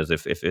mechanism is,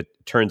 if it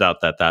turns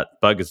out that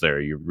bug is there,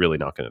 you're really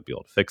not going to be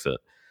able to fix it.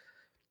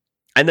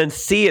 And then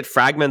C, it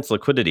fragments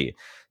liquidity.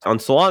 On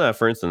Solana,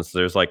 for instance,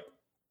 there's like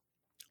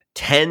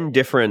 10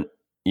 different,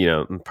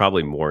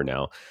 probably more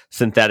now,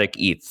 synthetic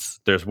ETHs.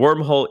 There's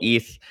wormhole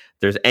ETH,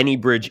 there's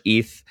AnyBridge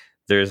ETH,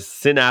 there's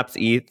Synapse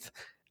ETH,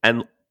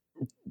 and ...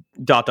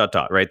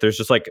 right? There's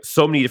just like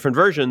so many different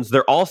versions.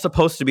 They're all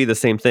supposed to be the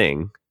same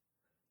thing,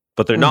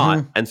 but they're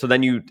not. And so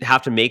then you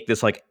have to make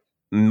this like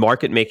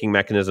market making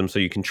mechanism so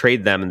you can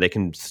trade them and they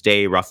can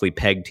stay roughly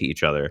pegged to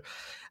each other.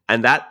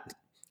 And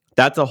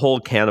that's a whole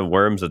can of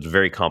worms that's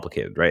very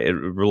complicated, right? It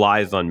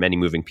relies on many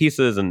moving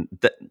pieces, and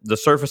the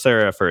surface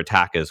area for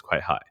attack is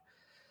quite high.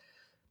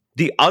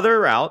 The other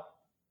route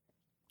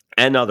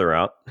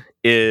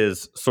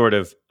is sort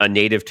of a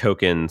native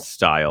token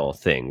style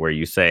thing where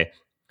you say,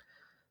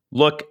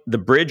 look, the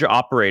bridge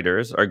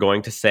operators are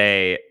going to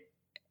say,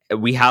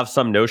 we have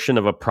some notion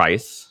of a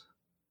price,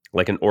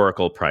 like an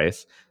Oracle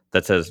price,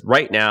 that says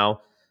right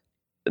now,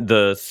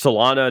 the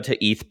Solana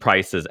to ETH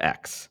price is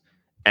X.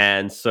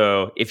 And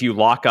so if you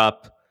lock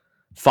up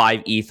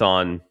 5 ETH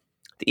on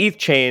the ETH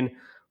chain,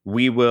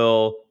 we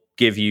will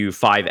give you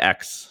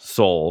 5X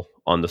Sol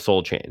on the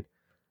Sol chain.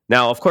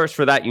 Now, of course,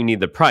 for that, you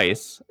need the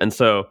price. And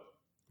so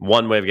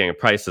one way of getting a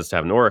price is to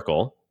have an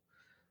Oracle.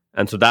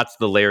 And so that's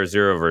the layer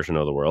 0 version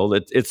of the world.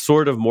 It's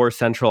sort of more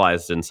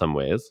centralized in some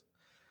ways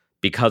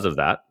because of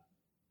that.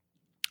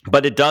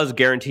 But it does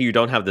guarantee you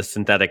don't have the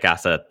synthetic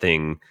asset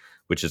thing,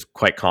 which is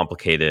quite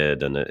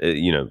complicated and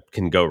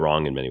can go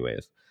wrong in many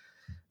ways.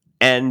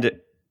 And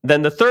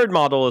then the third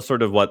model is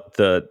sort of what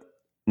the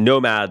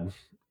Nomad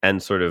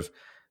and sort of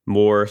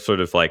more sort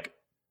of like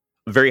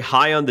very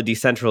high on the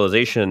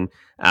decentralization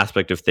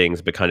aspect of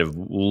things, but kind of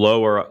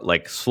lower,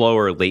 like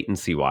slower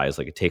latency wise.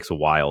 Like it takes a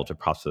while to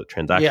process the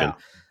transaction. Yeah.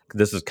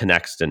 This is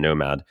Connects to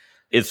Nomad.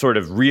 It's sort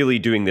of really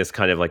doing this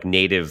kind of like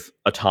native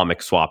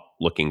atomic swap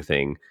looking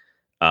thing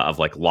of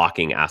like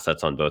locking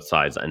assets on both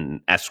sides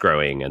and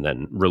escrowing and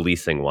then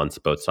releasing once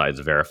both sides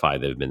verify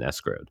they've been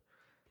escrowed,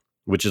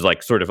 which is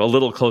like sort of a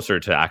little closer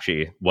to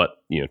actually what,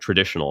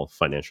 traditional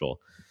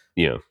financial,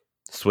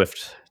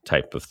 Swift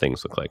type of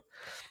things look like.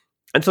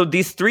 And so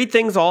these three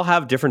things all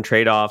have different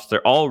trade-offs.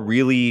 They're all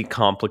really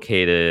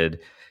complicated.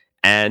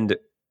 And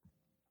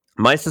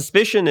my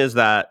suspicion is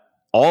that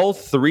all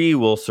three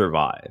will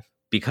survive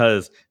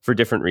because for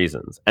different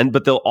reasons.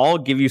 But they'll all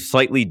give you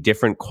slightly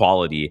different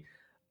quality,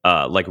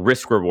 like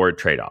risk-reward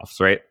trade-offs,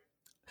 right?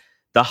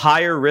 The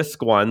higher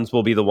risk ones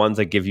will be the ones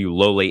that give you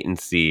low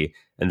latency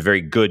and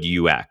very good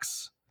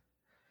UX.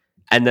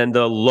 And then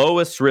the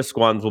lowest risk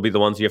ones will be the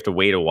ones you have to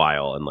wait a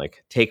while and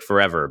like take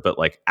forever, but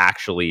like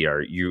actually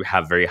you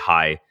have very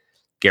high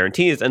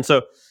guarantees. And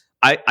so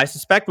I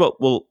suspect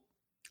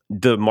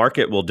the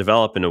market will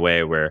develop in a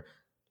way where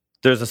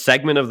there's a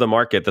segment of the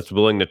market that's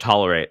willing to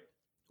tolerate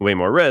way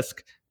more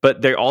risk,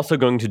 but they're also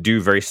going to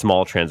do very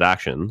small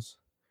transactions.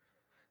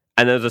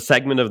 And there's a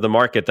segment of the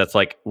market that's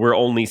like, we're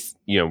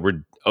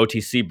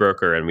OTC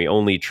broker and we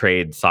only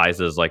trade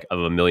sizes like of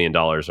 $1 million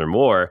or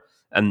more.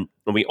 And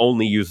we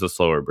only use the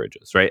slower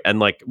bridges, right? And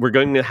like, we're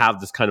going to have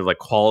this kind of like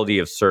quality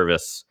of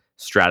service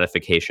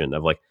stratification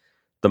of like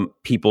the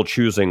people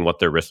choosing what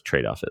their risk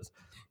trade-off is.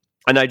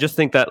 And I just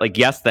think that like,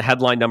 yes, the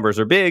headline numbers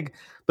are big,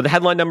 but the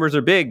headline numbers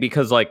are big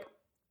because like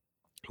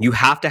you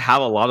have to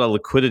have a lot of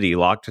liquidity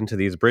locked into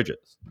these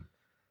bridges.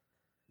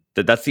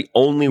 That's the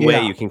only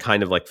way you can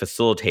kind of like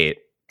facilitate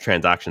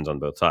transactions on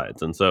both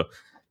sides. And so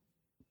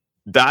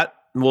that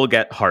will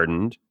get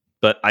hardened,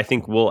 but I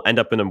think we'll end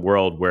up in a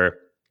world where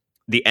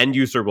the end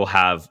user will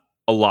have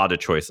a lot of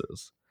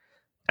choices,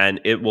 and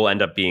it will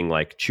end up being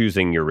like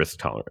choosing your risk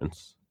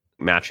tolerance,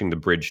 matching the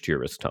bridge to your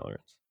risk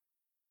tolerance.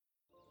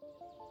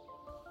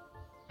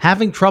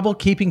 Having trouble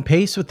keeping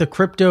pace with the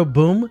crypto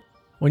boom?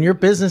 When your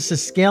business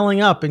is scaling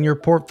up and your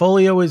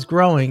portfolio is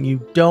growing,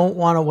 you don't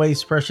want to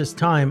waste precious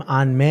time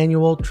on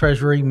manual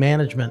treasury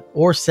management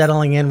or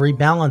settling and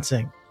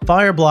rebalancing.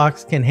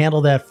 Fireblocks can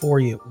handle that for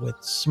you with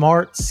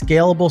smart,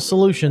 scalable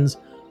solutions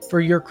for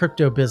your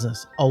crypto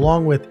business,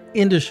 along with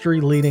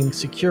industry-leading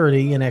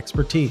security and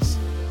expertise.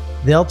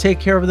 They'll take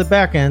care of the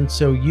back end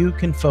so you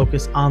can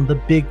focus on the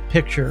big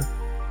picture.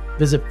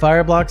 Visit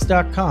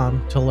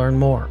fireblocks.com to learn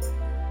more.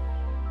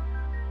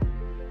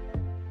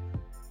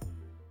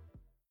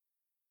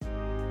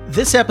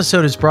 This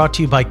episode is brought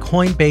to you by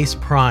Coinbase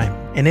Prime,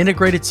 an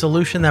integrated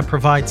solution that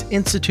provides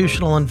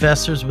institutional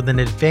investors with an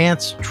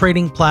advanced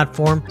trading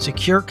platform,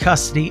 secure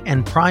custody,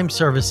 and prime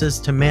services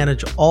to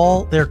manage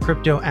all their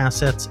crypto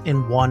assets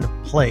in one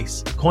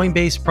place.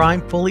 Coinbase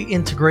Prime fully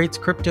integrates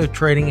crypto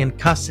trading and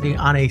custody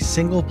on a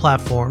single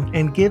platform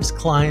and gives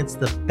clients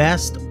the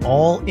best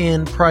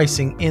all-in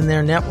pricing in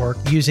their network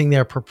using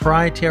their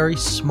proprietary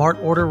smart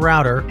order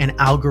router and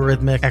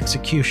algorithmic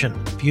execution.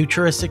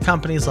 Futuristic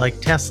companies like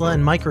Tesla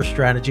and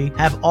MicroStrategy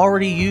have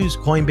already used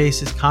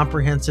Coinbase's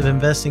comprehensive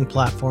investing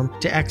platform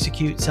to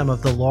execute some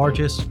of the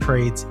largest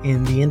trades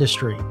in the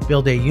industry.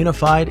 Build a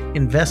unified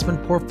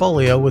investment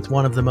portfolio with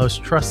one of the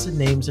most trusted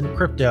names in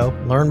crypto.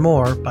 Learn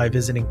more by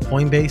visiting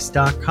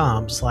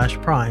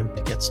coinbase.com/prime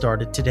to get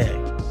started today.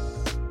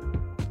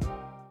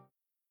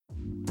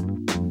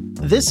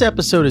 This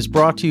episode is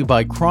brought to you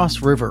by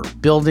Cross River.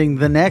 Building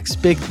the next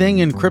big thing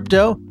in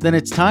crypto? Then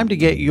it's time to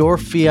get your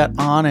fiat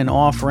on and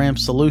off ramp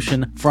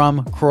solution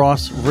from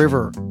Cross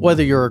River.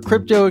 Whether you're a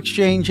crypto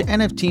exchange,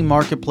 NFT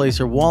marketplace,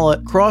 or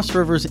wallet, Cross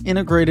River's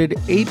integrated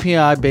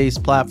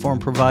API-based platform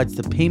provides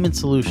the payment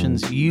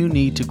solutions you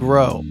need to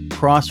grow.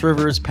 Cross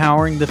River is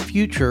powering the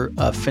future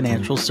of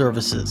financial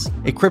services.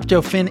 A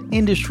CryptoFin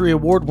Industry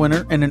Award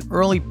winner and an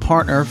early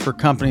partner for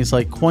companies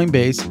like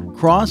Coinbase,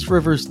 Cross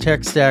River's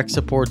tech stack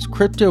supports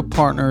crypto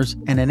partners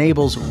and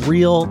enables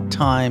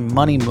real-time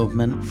money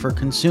movement for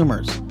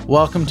consumers.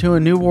 Welcome to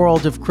a new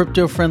world of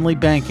crypto-friendly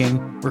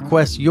banking.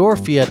 Request your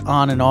fiat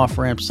on and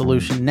off-ramp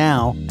solution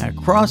now at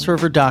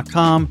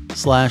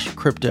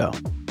crossriver.com/crypto.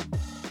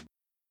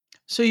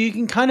 So you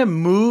can kind of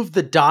move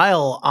the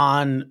dial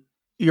on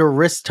your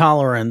risk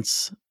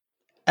tolerance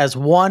as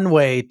one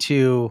way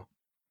to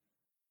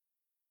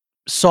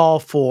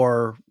solve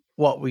for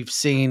what we've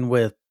seen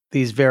with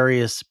these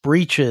various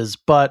breaches.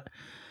 But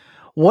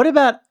what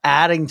about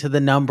adding to the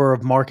number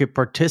of market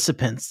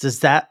participants?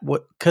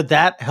 Could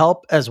that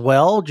help as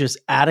well? Just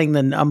adding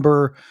the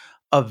number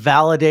of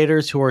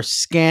validators who are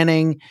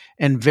scanning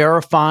and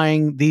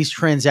verifying these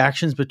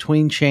transactions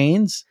between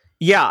chains?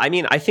 Yeah, I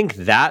mean, I think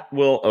that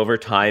will over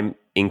time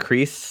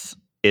increase.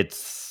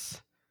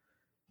 It's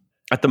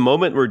at the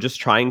moment we're just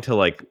trying to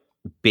like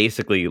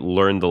basically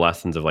learn the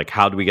lessons of like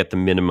how do we get the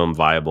minimum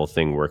viable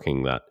thing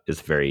working that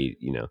is very,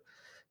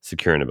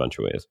 secure in a bunch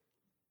of ways.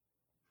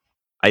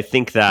 I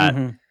think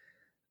that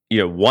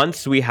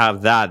once we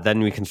have that, then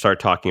we can start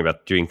talking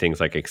about doing things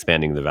like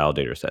expanding the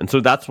validator set. And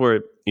so that's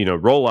where,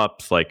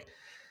 roll-ups like,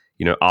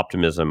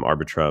 Optimism,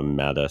 Arbitrum,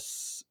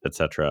 Mattis,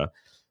 etc.,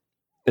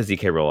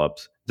 ZK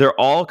roll-ups, they're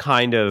all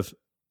kind of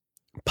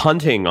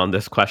punting on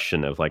this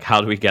question of like, how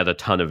do we get a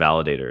ton of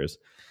validators?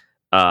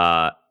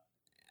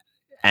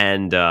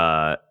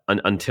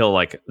 Until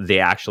like they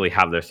actually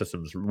have their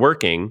systems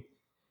working,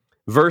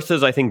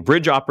 versus I think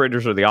bridge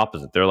operators are the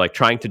opposite. They're like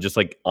trying to just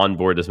like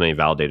onboard as many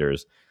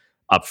validators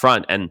up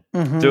front. And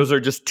those are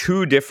just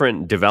two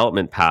different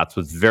development paths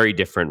with very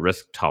different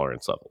risk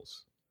tolerance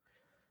levels.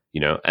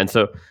 And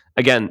so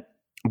again,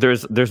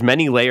 there's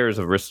many layers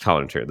of risk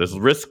tolerance here. There's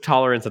risk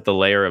tolerance at the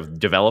layer of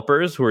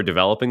developers who are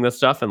developing this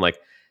stuff and like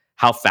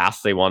how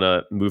fast they want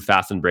to move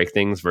fast and break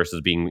things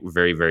versus being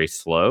very, very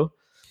slow.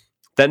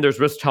 Then there's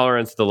risk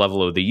tolerance at the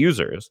level of the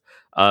users,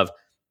 of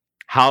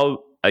how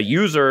a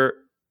user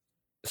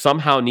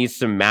somehow needs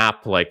to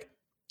map like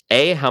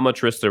A, how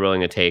much risk they're willing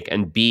to take,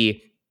 and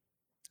B,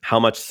 how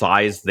much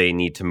size they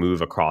need to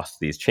move across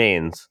these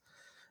chains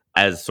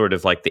as sort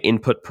of like the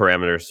input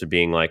parameters to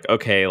being like,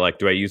 okay, like,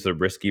 do I use the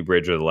risky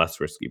bridge or the less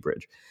risky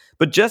bridge?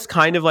 But just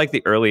kind of like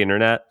the early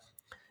internet,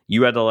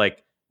 you had to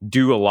like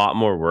do a lot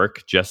more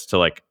work just to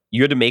like,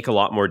 you had to make a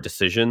lot more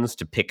decisions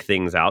to pick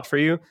things out for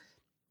you.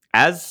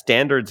 As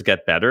standards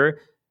get better,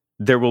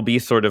 there will be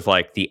sort of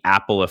like the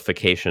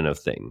Appleification of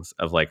things,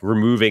 of like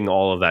removing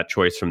all of that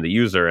choice from the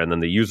user. And then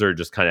the user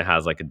just kind of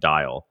has like a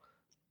dial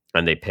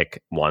and they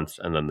pick once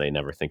and then they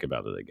never think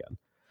about it again.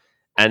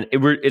 And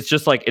it's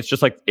just like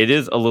it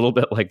is a little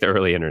bit like the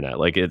early internet.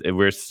 Like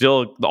we're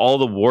still, all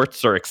the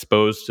warts are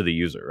exposed to the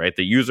user, right?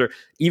 The user,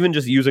 even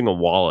just using a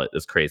wallet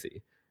is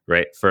crazy,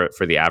 right? For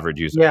the average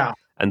user. Yeah.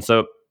 And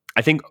so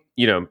I think,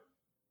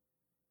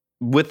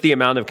 with the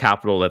amount of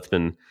capital that's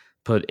been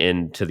put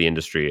into the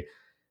industry,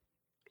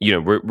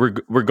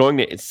 we're going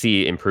to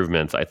see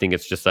improvements. I think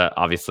it's just that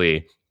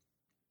obviously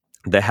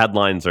the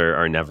headlines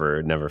are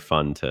never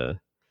fun to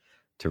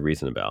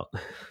reason about.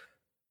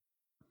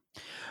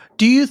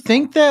 Do you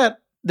think that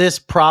this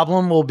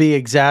problem will be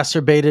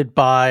exacerbated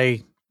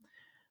by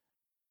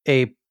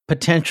a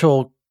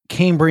potential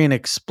Cambrian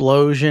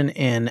explosion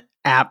in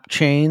app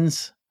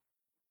chains?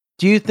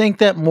 Do you think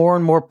that more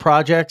and more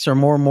projects or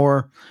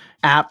more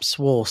apps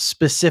will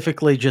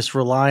specifically just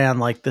rely on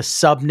like the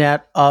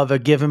subnet of a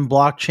given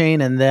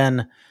blockchain and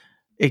then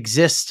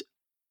exist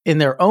in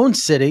their own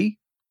city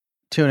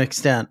to an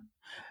extent,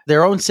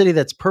 their own city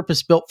that's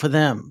purpose built for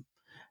them?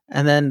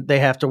 And then they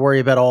have to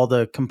worry about all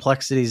the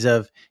complexities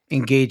of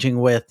engaging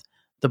with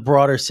the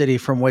broader city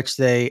from which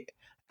they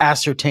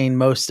ascertain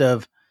most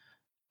of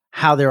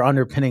how their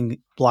underpinning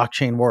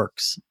blockchain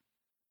works.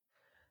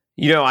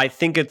 I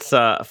think it's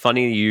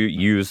funny you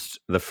used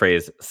the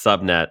phrase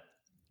subnet,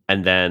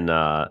 and then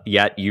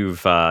yet you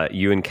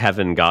and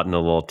Kevin gotten a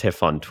little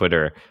tiff on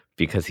Twitter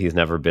because he's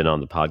never been on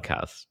the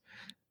podcast,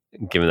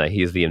 given that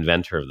he's the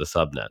inventor of the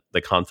subnet,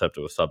 the concept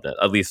of a subnet,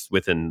 at least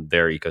within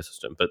their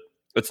ecosystem. But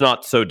it's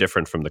not so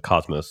different from the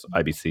Cosmos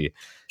IBC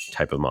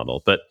type of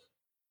model. But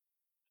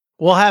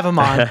we'll have him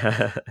on.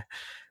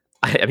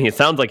 I mean, it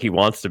sounds like he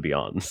wants to be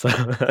on. So,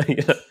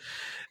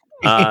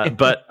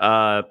 but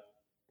I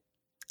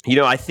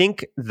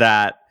think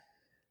that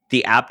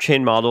the app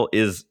chain model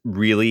is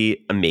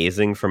really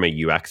amazing from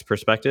a UX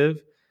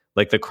perspective.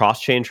 Like the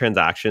cross-chain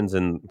transactions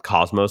in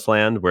Cosmos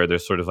land, where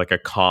there's sort of like a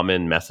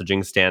common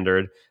messaging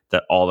standard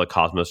that all the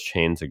Cosmos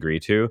chains agree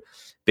to,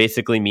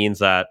 basically means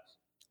that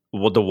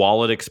the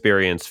wallet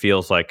experience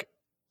feels like,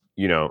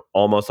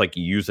 almost like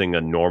using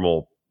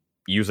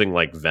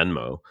like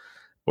Venmo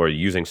or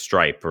using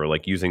Stripe or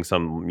like using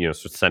some,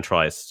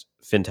 centralized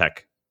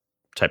fintech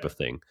type of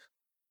thing.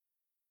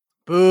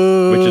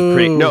 Boo. Which is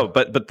pretty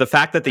but the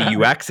fact that the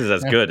UX is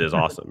as good is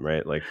awesome,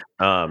 right? Like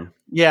I'm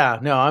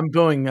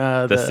going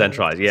the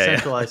centralized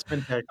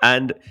fintech.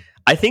 And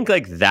I think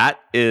like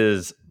that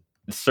is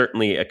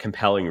certainly a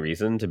compelling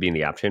reason to be in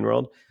the app chain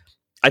world.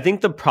 I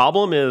think the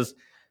problem is,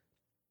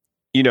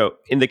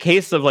 in the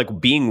case of like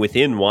being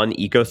within one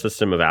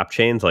ecosystem of app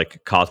chains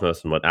like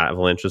Cosmos and what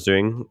Avalanche is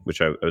doing,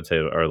 which I would say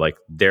are like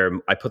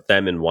I put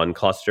them in one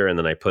cluster, and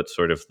then I put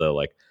sort of the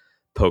like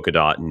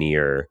Polkadot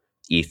near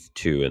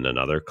ETH2 in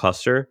another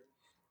cluster,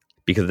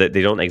 because they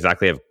don't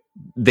exactly have,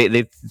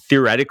 they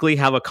theoretically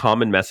have a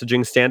common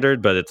messaging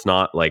standard, but it's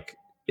not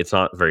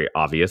very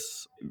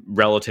obvious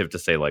relative to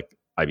say like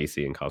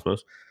IBC and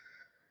Cosmos.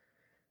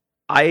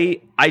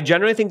 I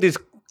generally think these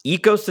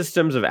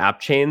ecosystems of app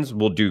chains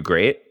will do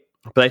great,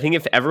 but I think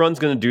if everyone's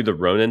going to do the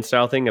Ronin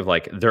style thing of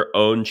like their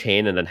own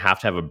chain and then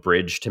have to have a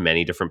bridge to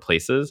many different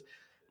places,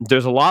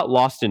 there's a lot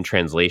lost in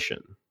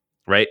translation,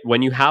 right?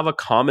 When you have a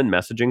common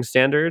messaging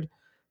standard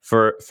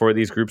for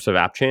these groups of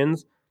app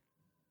chains,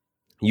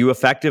 you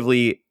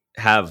effectively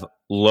have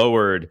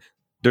lowered,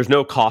 there's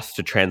no cost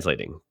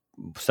to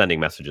sending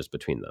messages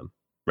between them,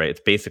 right? It's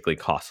basically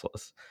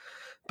costless.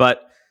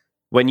 But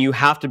when you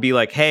have to be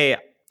like, hey,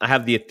 I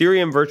have the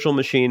Ethereum virtual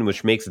machine,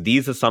 which makes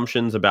these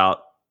assumptions about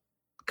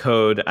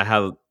code. I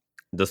have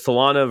the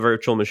Solana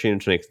virtual machine,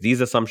 which makes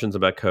these assumptions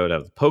about code. I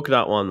have the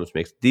Polkadot one, which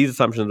makes these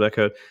assumptions about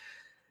code.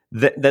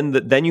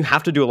 Then you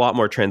have to do a lot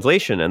more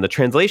translation, and the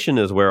translation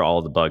is where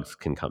all the bugs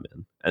can come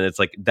in. And it's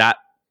like that,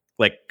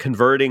 like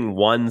converting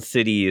one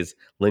city's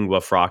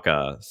lingua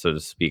franca, so to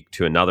speak,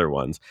 to another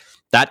one's.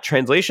 That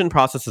translation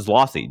process is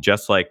lossy,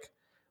 just like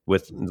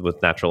with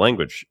natural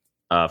language,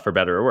 for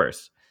better or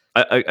worse.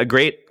 A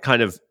great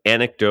kind of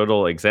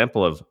anecdotal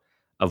example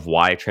of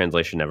why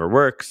translation never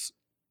works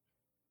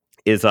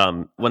is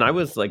when I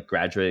was like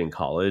graduating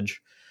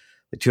college,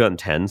 like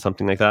 2010,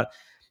 something like that.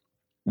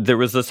 There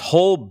was this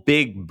whole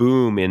big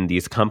boom in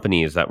these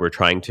companies that were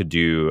trying to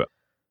do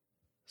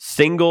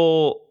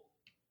single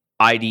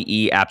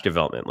IDE app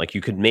development. Like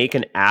you could make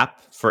an app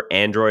for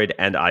Android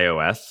and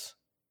iOS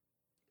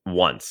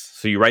once.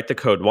 So you write the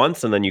code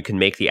once, and then you can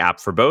make the app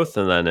for both,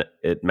 and then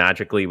it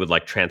magically would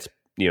like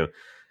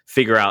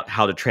figure out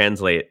how to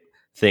translate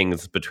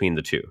things between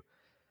the two.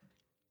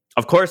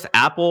 Of course,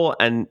 Apple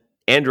and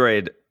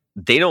Android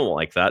they don't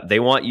like that. They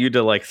want you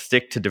to like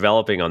stick to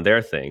developing on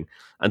their thing.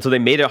 And so they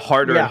made it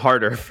harder and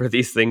harder for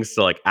these things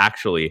to like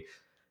actually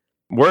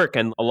work.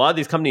 And a lot of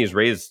these companies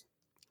raised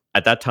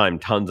at that time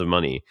tons of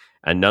money,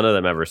 and none of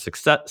them ever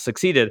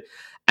succeeded.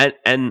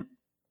 And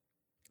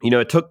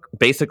it took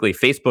basically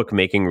Facebook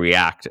making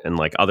React and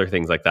like other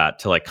things like that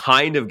to like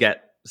kind of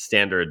get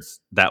standards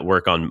that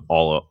work on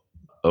all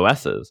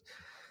OSs.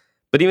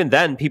 But even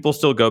then, people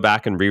still go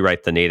back and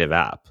rewrite the native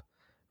app,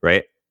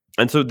 right?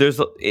 And so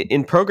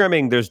in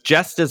programming, there's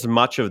just as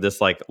much of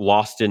this like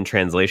lost in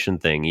translation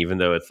thing, even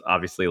though it's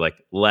obviously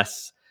like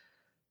less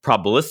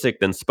probabilistic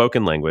than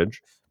spoken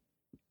language.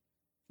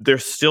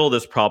 There's still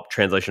this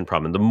translation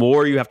problem. The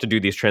more you have to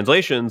do these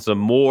translations, the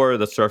more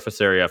the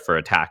surface area for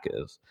attack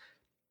is.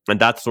 And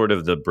that's sort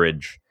of the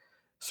bridge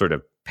sort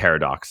of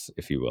paradox,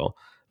 if you will,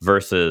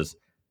 versus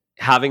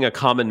having a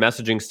common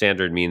messaging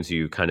standard means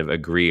you kind of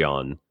agree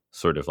on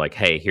sort of like,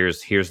 hey,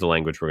 here's the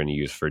language we're going to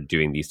use for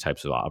doing these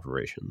types of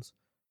operations.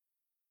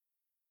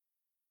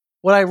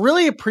 What I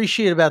really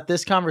appreciate about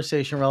this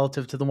conversation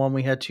relative to the one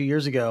we had 2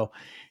 years ago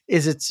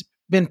is it's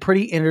been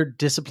pretty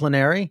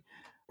interdisciplinary.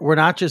 We're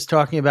not just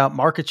talking about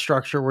market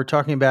structure. We're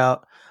talking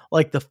about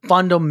like the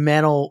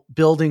fundamental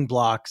building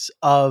blocks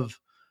of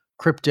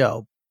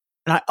crypto.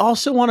 And I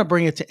also want to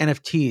bring it to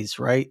NFTs,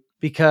 right?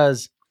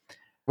 Because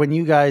when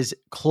you guys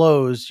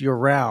closed your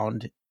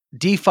round,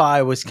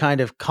 DeFi was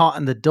kind of caught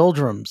in the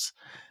doldrums,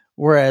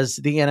 whereas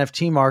the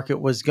NFT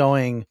market was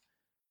going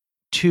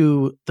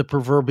to the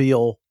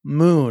proverbial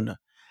moon.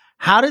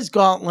 How does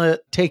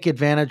Gauntlet take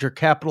advantage or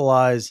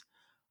capitalize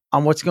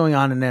on what's going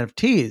on in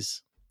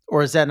NFTs?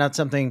 Or is that not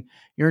something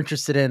you're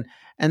interested in?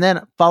 And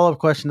then follow-up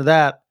question to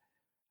that,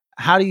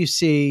 how do you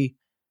see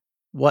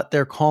what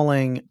they're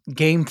calling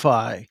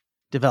GameFi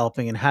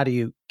developing, and how do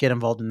you get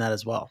involved in that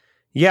as well?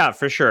 Yeah,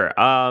 for sure.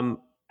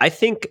 I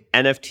think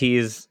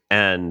NFTs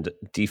and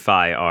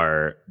DeFi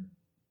are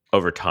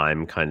over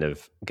time kind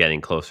of getting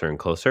closer and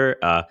closer.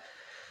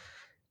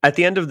 At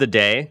the end of the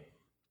day,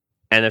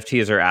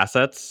 NFTs are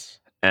assets,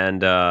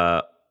 and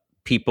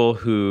people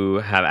who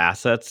have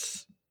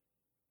assets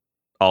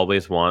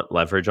always want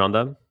leverage on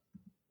them.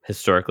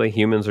 Historically,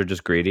 humans are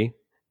just greedy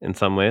in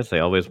some ways. They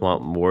always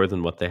want more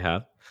than what they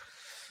have,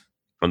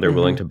 and they're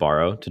willing to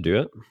borrow to do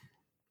it.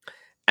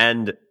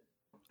 And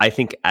I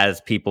think as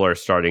people are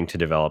starting to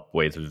develop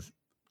ways of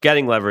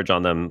getting leverage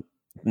on them,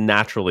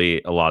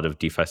 naturally, a lot of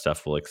DeFi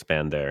stuff will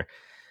expand there.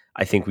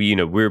 I think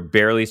we're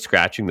barely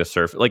scratching the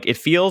surface. Like, it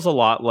feels a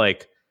lot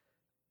like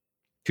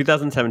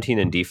 2017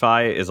 in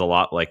DeFi is a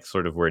lot like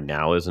sort of where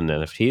now is in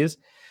NFTs.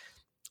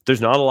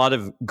 There's not a lot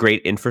of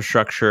great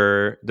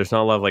infrastructure. There's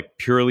not a lot of like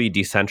purely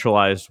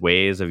decentralized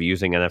ways of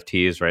using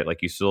NFTs, right?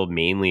 Like, you still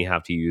mainly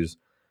have to use,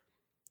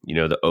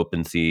 the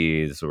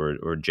OpenSeas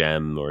or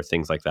Gem or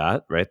things like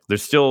that, right?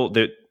 There's still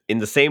in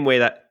the same way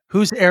that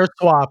who's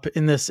AirSwap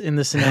in this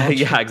analogy?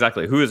 Yeah,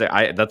 exactly. Who is it?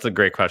 That's a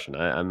great question.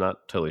 I'm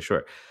not totally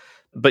sure.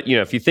 But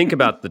if you think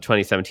about the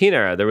 2017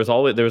 era, there was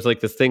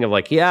like this thing of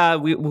like, yeah,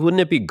 wouldn't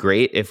it be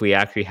great if we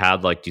actually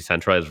had like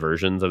decentralized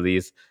versions of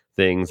these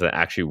things that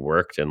actually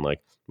worked and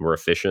like were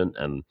efficient,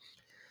 and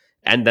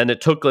then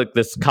it took like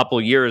this couple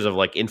years of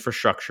like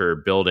infrastructure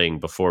building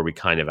before we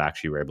kind of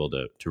actually were able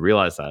to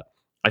realize that.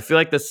 I feel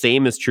like the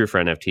same is true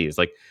for NFTs.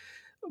 Like,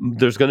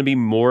 there's going to be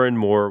more and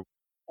more.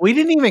 We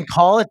didn't even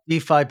call it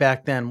DeFi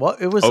back then.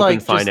 What it was open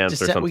like finance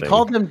or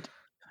something.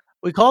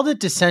 We called it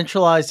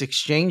decentralized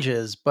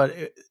exchanges, but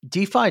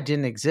DeFi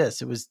didn't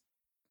exist. It was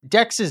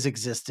DEXs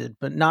existed,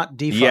 but not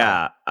DeFi.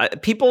 Yeah,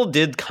 people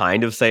did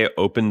kind of say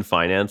open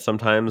finance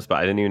sometimes, but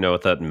I didn't even know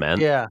what that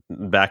meant. Yeah.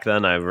 Back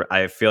then,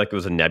 I feel like it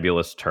was a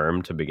nebulous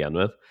term to begin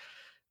with.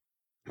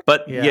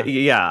 But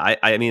yeah,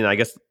 I mean, I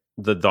guess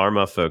the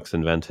Dharma folks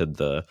invented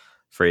the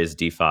phrase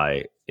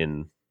DeFi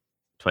in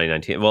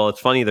 2019. Well, it's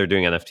funny they're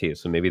doing NFTs,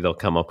 so maybe they'll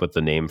come up with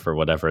the name for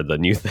whatever the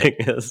new thing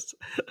is.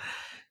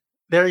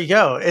 There you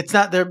go. It's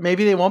not there.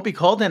 Maybe they won't be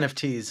called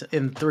NFTs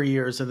in 3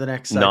 years of the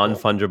next cycle.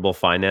 Non-fungible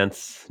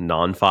finance,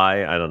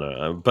 non-fi. I don't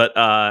know, but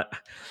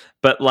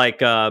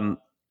like,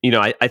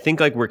 I think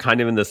like we're kind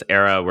of in this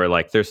era where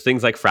like there's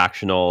things like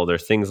fractional,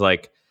 there's things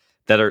like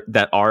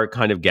that are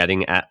kind of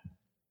getting at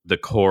the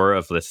core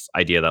of this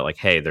idea that like,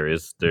 hey,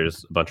 there's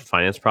a bunch of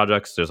finance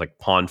projects. There's like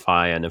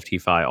PawnFi,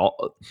 NFTFi,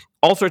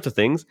 all sorts of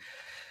things,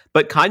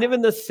 but kind of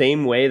in the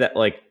same way that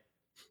like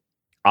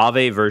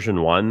Aave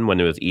version 1, when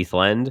it was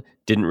ETHLend,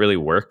 didn't really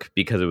work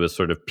because it was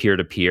sort of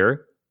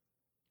peer-to-peer.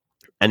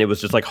 And it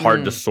was just like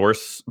hard to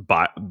source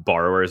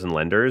borrowers and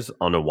lenders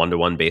on a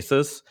one-to-one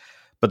basis.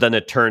 But then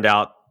it turned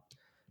out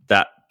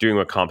that doing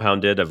what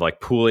Compound did of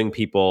like pooling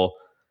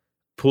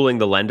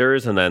the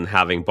lenders and then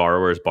having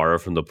borrowers borrow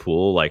from the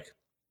pool, like,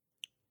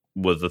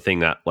 was the thing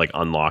that like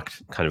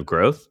unlocked kind of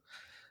growth.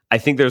 I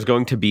think there's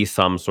going to be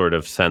some sort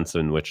of sense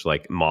in which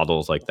like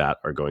models like that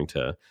are going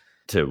to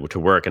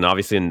work. And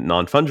obviously in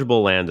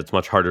non-fungible land, it's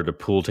much harder to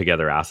pool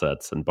together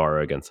assets and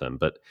borrow against them.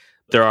 But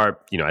there are,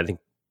 I think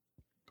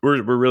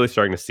we're really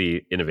starting to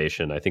see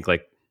innovation. I think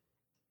like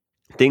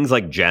things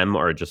like Gem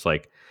are just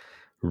like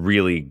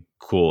really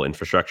cool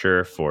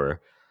infrastructure for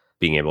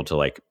being able to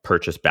like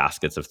purchase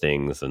baskets of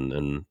things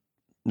and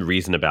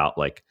reason about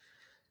like,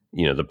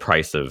 the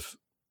price of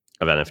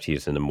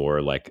NFTs in a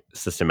more like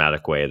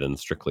systematic way than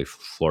strictly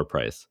floor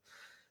price.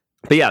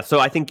 But yeah, so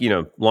I think,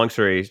 long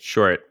story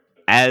short,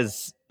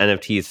 as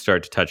NFTs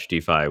start to touch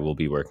DeFi, we'll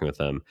be working with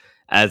them.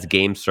 As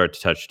games start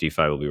to touch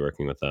DeFi, we'll be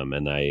working with them.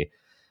 And I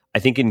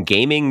think in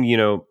gaming,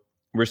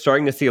 we're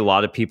starting to see a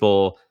lot of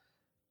people,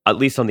 at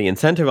least on the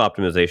incentive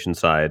optimization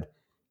side,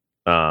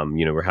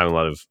 we're having a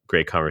lot of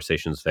great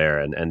conversations there.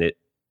 And it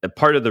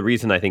part of the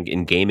reason I think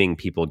in gaming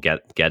people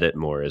get it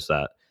more is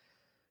that,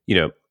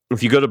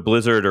 if you go to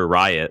Blizzard or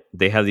Riot,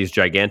 they have these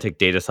gigantic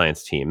data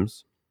science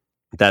teams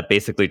that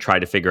basically try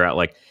to figure out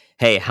like,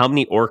 hey, how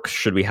many orcs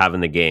should we have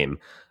in the game?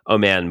 Oh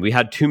man, we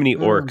had too many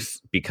orcs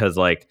because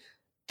like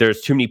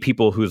there's too many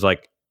people whose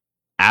like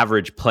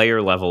average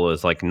player level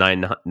is like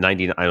 99.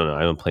 I don't know.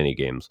 I don't play any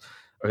games.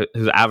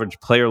 Whose average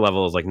player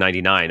level is like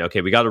 99.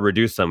 Okay, we got to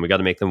reduce them. We got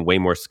to make them way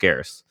more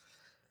scarce.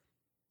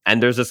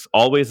 And there's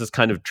always this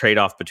kind of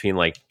trade-off between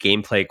like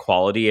gameplay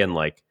quality and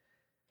like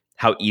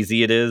how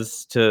easy it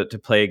is to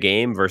play a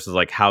game versus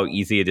like how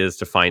easy it is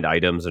to find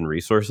items and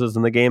resources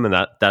in the game.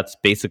 And that's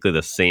basically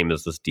the same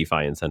as this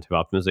DeFi incentive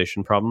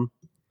optimization problem.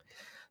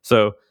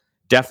 So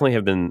definitely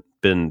have been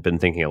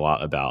thinking a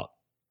lot about,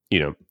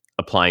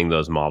 applying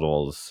those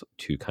models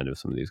to kind of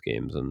some of these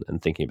games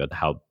and thinking about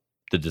how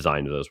the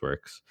design of those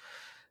works.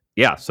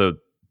 Yeah. So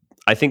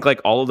I think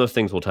like all of those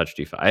things will touch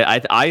DeFi.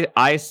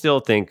 I still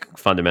think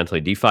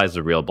fundamentally DeFi is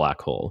a real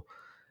black hole.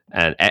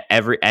 And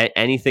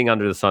anything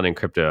under the sun in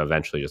crypto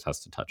eventually just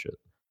has to touch it.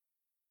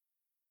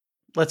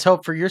 Let's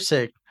hope for your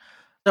sake.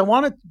 I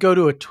want to go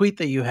to a tweet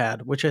that you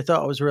had, which I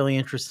thought was really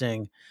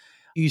interesting.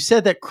 You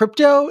said that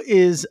crypto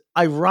is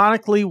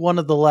ironically one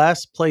of the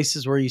last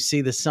places where you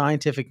see the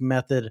scientific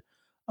method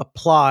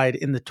applied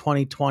in the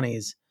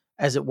 2020s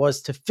as it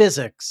was to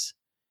physics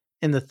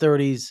in the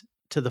 30s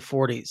to the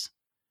 40s.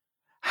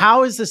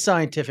 How is the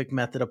scientific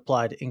method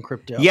applied in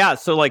crypto? Yeah,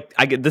 so like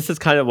this is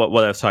kind of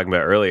what I was talking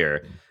about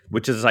earlier,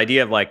 which is this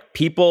idea of like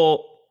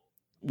people,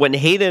 when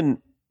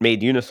Hayden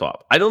made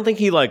Uniswap, I don't think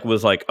he like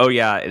was like, oh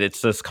yeah,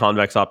 it's this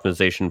convex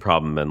optimization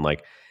problem. And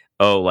like,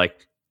 oh,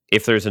 like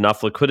if there's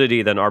enough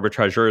liquidity, then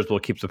arbitrageurs will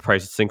keep the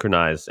prices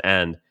synchronized.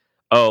 And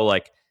oh,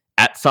 like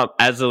as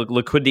the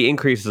liquidity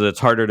increases, it's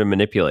harder to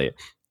manipulate.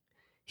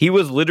 He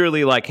was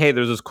literally like, hey,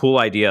 there's this cool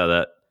idea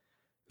that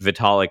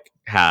Vitalik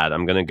had.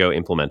 I'm going to go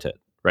implement it.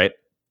 Right.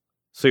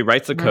 So he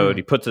writes the code,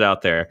 he puts it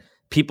out there,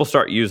 people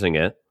start using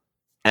it.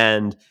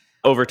 And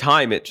over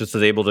time, it just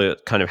is able to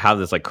kind of have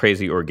this like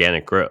crazy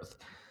organic growth.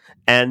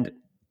 And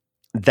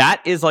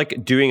that is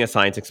like doing a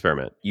science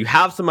experiment. You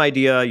have some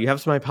idea, you have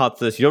some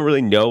hypothesis, you don't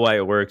really know why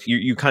it works.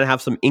 You kind of have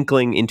some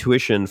inkling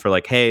intuition for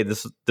like, hey,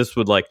 this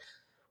would like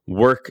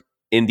work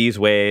in these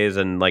ways.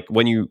 And like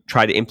when you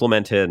try to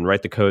implement it and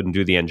write the code and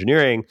do the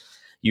engineering,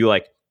 you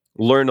like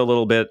learn a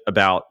little bit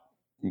about,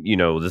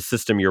 the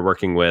system you're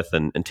working with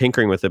and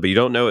tinkering with it, but you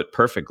don't know it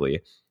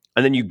perfectly.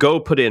 And then you go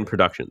put it in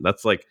production.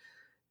 That's like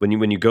when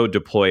you go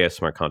deploy a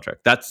smart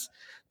contract. That's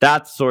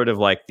sort of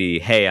like the,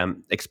 hey,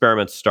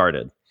 experiments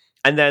started.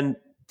 And then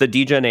the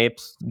degen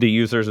apes, the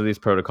users of these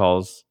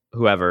protocols,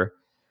 whoever,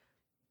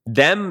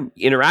 them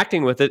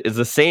interacting with it is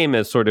the same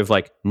as sort of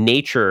like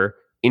nature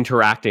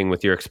interacting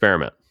with your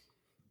experiment,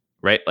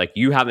 right? Like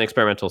you have an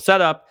experimental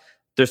setup,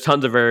 there's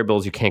tons of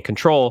variables you can't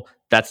control,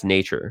 that's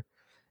nature.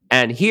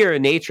 And here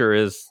nature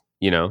is,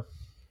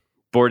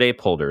 Bored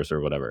Ape holders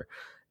or whatever.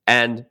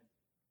 And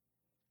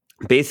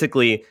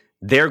basically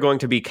they're going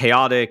to be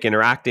chaotic,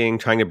 interacting,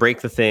 trying to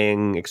break the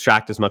thing,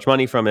 extract as much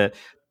money from it.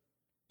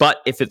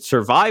 But if it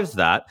survives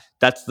that,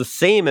 that's the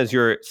same as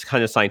your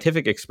kind of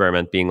scientific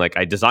experiment being like,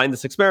 I designed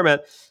this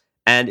experiment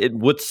and it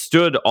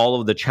withstood all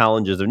of the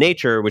challenges of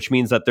nature, which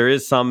means that there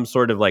is some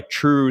sort of like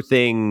true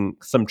thing,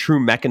 some true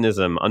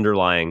mechanism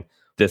underlying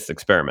this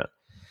experiment.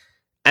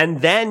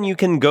 And then you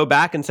can go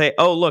back and say,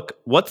 oh, look,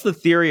 what's the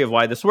theory of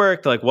why this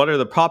worked? Like, what are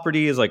the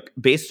properties? Like,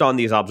 based on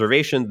these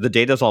observations, the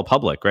data is all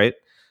public, right?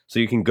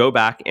 So you can go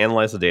back,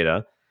 analyze the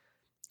data,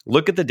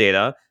 look at the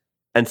data,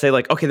 and say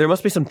like, okay, there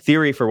must be some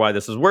theory for why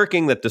this is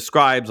working that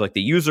describes like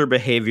the user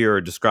behavior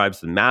or describes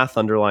the math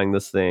underlying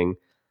this thing.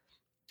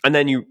 And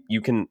then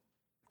you can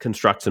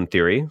construct some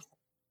theory,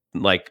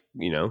 like,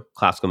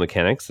 classical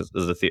mechanics is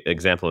an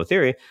example of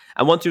theory.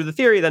 And once you have the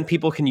theory, then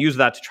people can use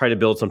that to try to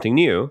build something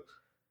new,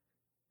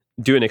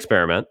 do an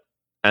experiment,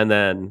 and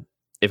then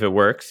if it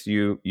works,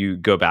 you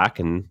go back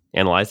and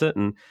analyze it.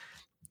 And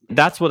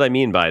that's what I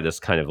mean by this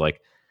kind of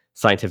like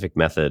scientific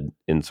method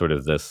in sort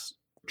of this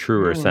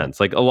truer sense.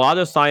 Like a lot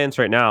of science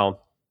right now,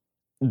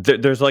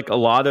 there's like a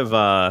lot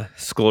of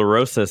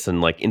sclerosis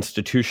and like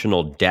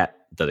institutional debt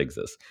that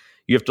exists.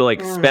 You have to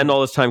like spend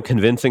all this time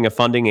convincing a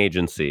funding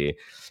agency.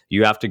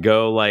 You have to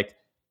go like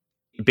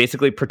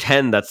basically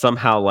pretend that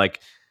somehow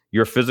like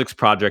your physics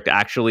project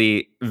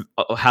actually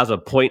has a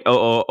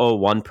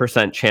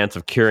 0.0001% chance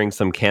of curing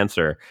some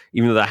cancer,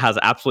 even though that has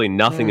absolutely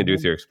nothing to do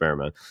with your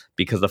experiment,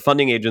 because the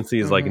funding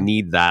agencies like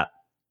need that,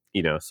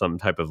 some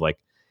type of like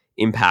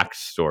impact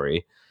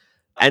story.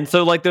 And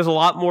so like there's a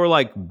lot more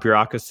like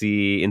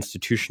bureaucracy,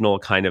 institutional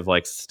kind of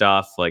like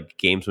stuff, like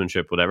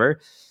gamesmanship, whatever.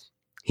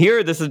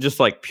 Here, this is just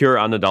like pure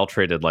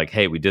unadulterated, like,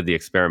 hey, we did the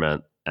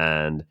experiment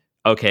and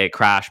okay, it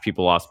crashed,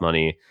 people lost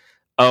money.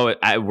 Oh,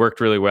 it worked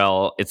really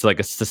well. It's like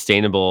a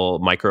sustainable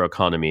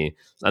microeconomy,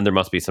 and there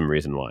must be some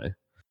reason why.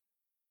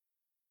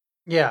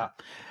 Yeah.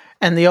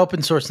 And the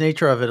open source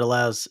nature of it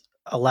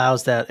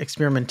allows that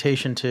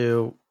experimentation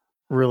to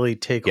really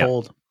take Yeah.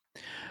 hold.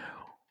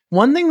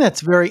 One thing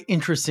that's very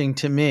interesting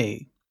to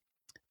me,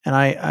 and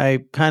I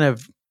kind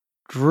of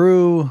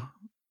drew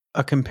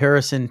a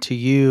comparison to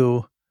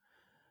you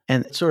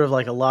and sort of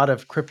like a lot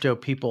of crypto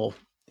people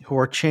who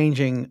are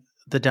changing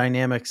the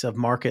dynamics of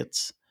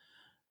markets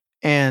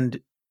and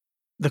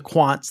the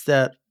quants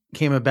that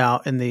came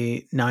about in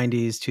the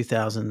 90s,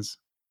 2000s,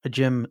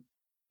 Jim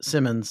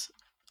Simmons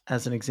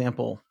as an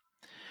example.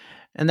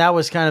 And that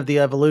was kind of the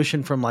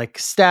evolution from like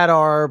stat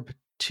arb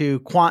to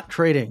quant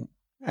trading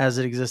as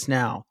it exists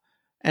now.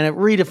 And it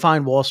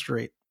redefined Wall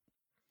Street.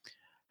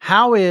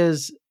 How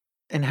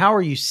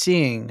are you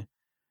seeing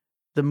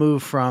the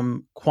move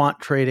from quant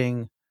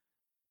trading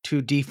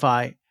to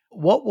DeFi?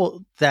 What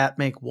will that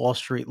make Wall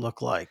Street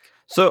look like?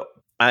 So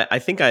I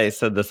think I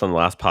said this on the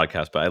last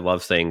podcast, but I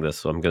love saying this,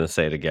 so I'm going to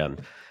say it again,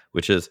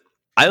 which is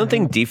I don't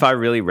think DeFi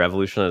really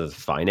revolutionizes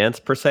finance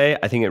per se.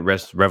 I think it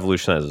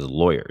revolutionizes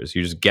lawyers.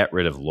 You just get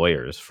rid of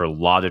lawyers for a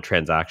lot of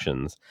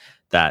transactions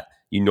that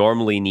you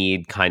normally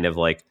need kind of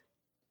like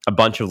a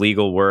bunch of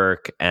legal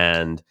work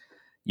and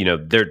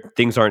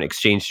things aren't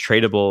exchange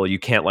tradable. You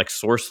can't like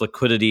source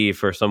liquidity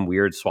for some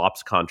weird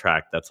swaps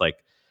contract that's like,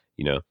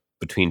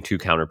 between two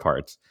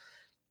counterparts.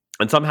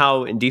 And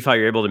somehow in DeFi,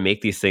 you're able to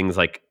make these things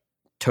like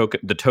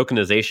the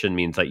tokenization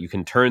means that you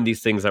can turn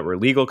these things that were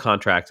legal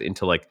contracts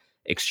into like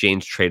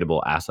exchange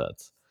tradable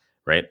assets,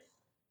 right?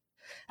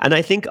 And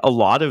I think a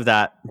lot of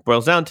that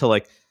boils down to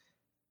like,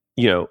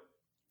 the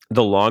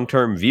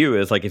long-term view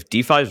is like if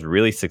DeFi is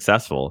really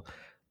successful,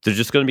 there's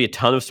just going to be a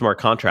ton of smart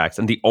contracts.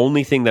 And the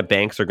only thing that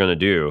banks are going to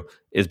do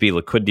is be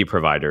liquidity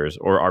providers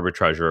or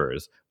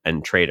arbitrageurs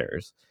and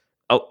traders.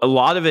 A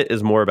lot of it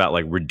is more about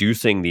like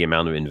reducing the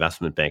amount of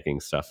investment banking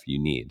stuff you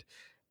need.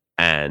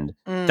 And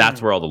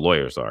that's where all the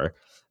lawyers are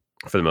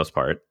for the most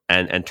part.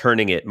 And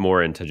turning it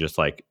more into just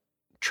like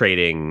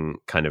trading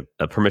kind of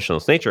a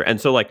permissionless nature. And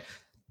so like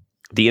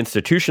the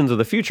institutions of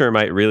the future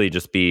might really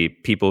just be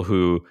people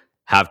who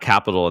have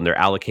capital and they're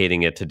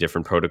allocating it to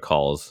different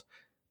protocols.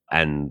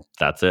 And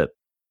that's it.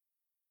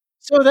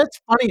 So that's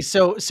funny.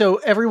 So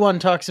everyone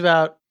talks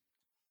about,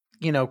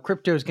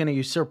 crypto is going to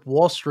usurp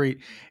Wall Street.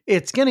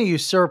 It's going to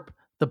usurp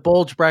the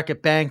bulge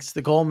bracket banks,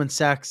 the Goldman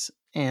Sachs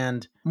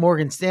and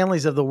Morgan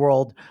Stanleys of the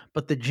world,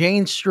 but the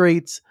Jane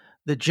Streets,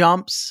 the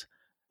Jumps,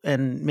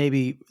 and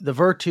maybe the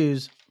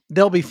Virtus,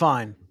 they'll be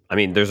fine. I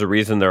mean, there's a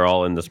reason they're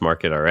all in this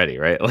market already,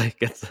 right? Like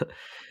it's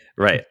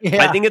right.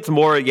 Yeah. I think it's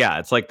more,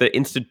 it's like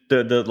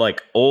the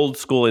like old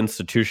school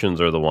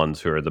institutions are the ones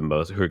who are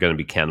going to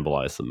be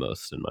cannibalized the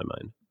most in my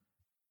mind.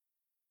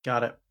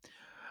 Got it.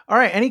 All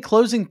right. Any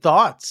closing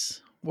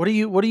thoughts? What are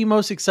you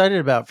most excited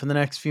about for the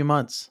next few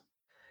months?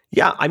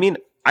 Yeah, I mean,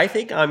 I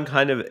think I'm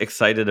kind of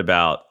excited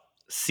about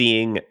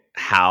seeing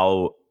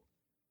how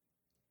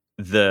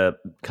the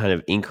kind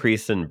of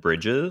increase in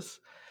bridges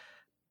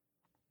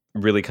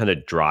really kind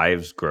of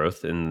drives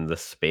growth in the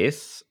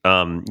space.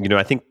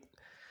 I think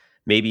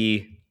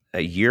maybe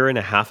a year and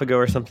a half ago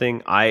or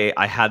something,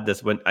 I had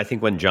this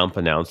when Jump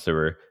announced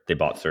they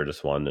bought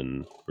Certus One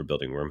and were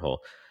building Wormhole.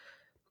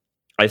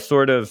 I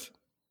sort of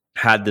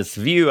had this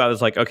view. I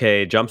was like,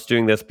 okay, Jump's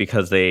doing this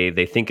because they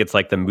think it's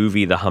like the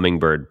movie The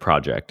Hummingbird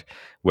Project,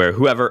 where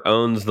whoever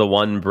owns the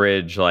one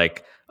bridge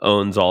like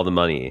owns all the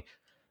money,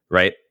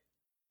 right?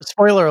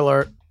 Spoiler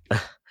alert.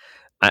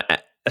 I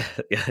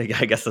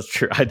guess that's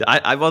true.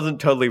 I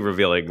wasn't totally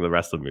revealing the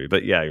rest of the movie,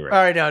 but yeah, you're right.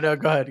 All right, no,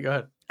 go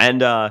ahead.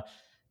 And I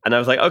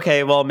was like,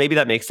 okay, well, maybe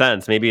that makes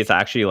sense. Maybe it's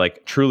actually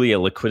like truly a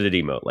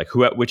liquidity moat. Like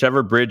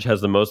whichever bridge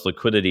has the most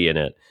liquidity in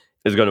it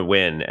is going to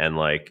win, and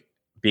like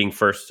being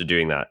first to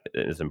doing that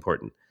is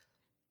important.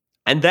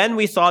 And then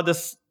we saw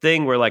this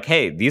thing where like,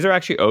 hey, these are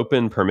actually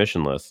open,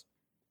 permissionless,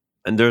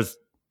 and there's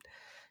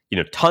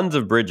tons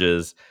of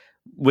bridges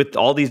with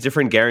all these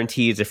different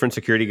guarantees, different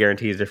security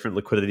guarantees, different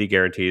liquidity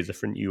guarantees,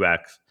 different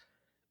UX.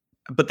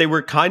 But they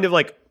were kind of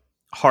like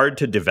hard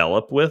to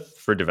develop with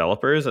for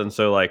developers. And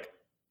so like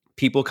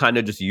people kind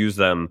of just use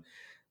them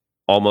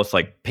almost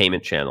like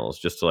payment channels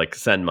just to like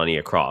send money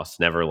across,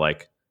 never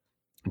like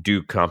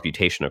do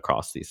computation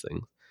across these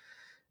things.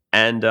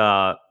 And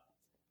I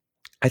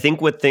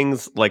think with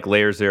things like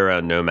Layer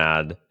 0,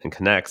 Nomad, and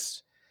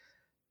Connects,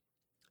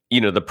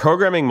 the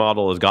programming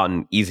model has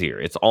gotten easier.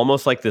 It's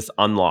almost like this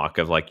unlock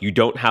of like, you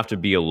don't have to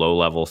be a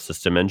low-level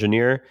system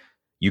engineer.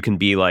 You can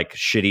be like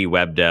shitty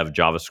web dev,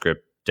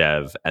 JavaScript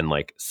dev, and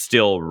like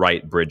still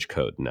write bridge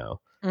code now,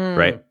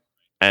 right?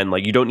 And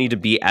like, you don't need to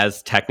be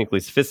as technically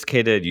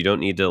sophisticated. You don't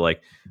need to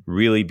like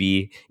really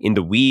be in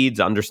the weeds,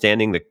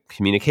 understanding the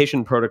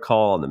communication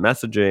protocol and the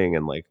messaging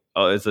and like,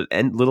 oh, is it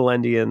little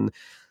endian?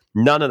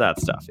 None of that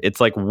stuff.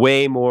 It's like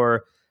way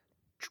more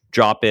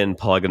drop in,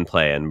 plug and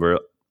play. And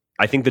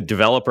I think the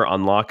developer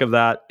unlock of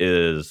that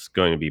is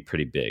going to be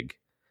pretty big.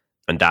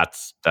 And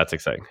that's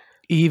exciting.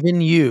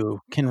 Even you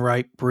can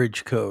write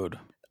bridge code.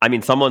 I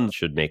mean, someone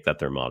should make that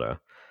their motto.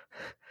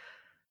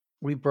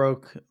 We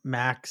broke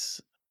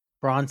Max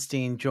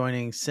Bronstein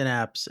joining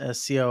Synapse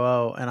as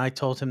COO, and I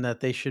told him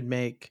that they should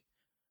make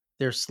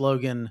their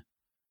slogan,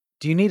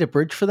 "Do you need a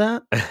bridge for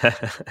that?"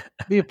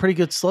 Be a pretty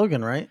good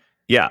slogan, right?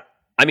 Yeah.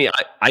 I mean,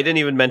 I didn't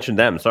even mention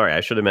them. Sorry,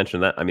 I should have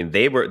mentioned that. I mean,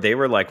 they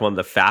were like one of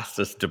the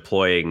fastest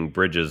deploying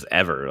bridges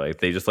ever. Like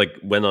they just like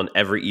went on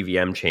every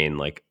EVM chain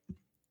like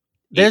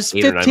there's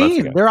 8 or 9 months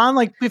 15. ago. They're on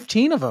like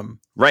 15 of them.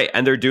 Right.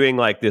 And they're doing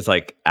like this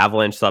like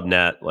Avalanche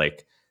subnet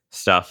like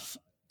stuff.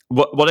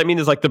 What I mean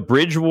is like the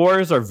bridge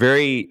wars are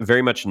very,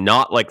 very much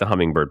not like the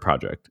Hummingbird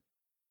project.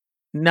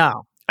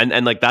 No.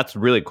 And like that's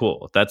really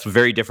cool. That's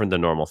very different than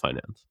normal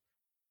finance.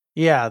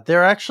 Yeah,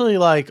 they're actually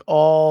like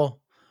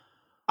all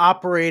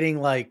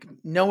operating like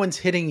no one's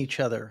hitting each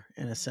other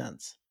in a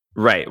sense.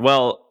 Right.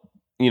 Well,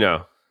 you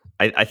know,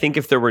 I think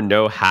if there were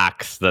no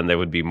hacks, then they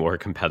would be more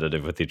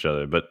competitive with each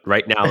other. But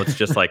right now it's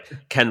just like,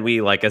 can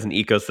we like as an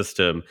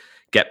ecosystem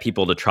get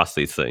people to trust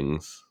these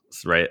things?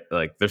 Right.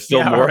 Like there's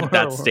still more at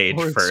that stage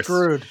first.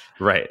 Screwed.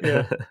 Right. Yeah.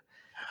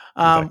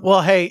 Exactly.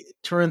 Well, hey,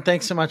 Tarun,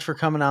 thanks so much for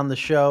coming on the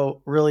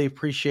show. Really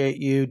appreciate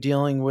you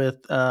dealing with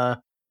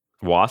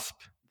Wasp.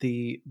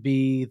 The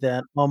bee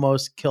that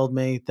almost killed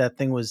me. That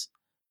thing was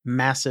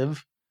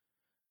massive.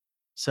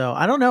 So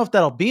I don't know if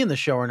that'll be in the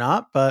show or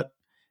not, but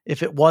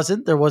if it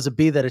wasn't, there was a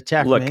bee that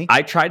attacked me. Look,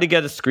 I tried to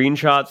get a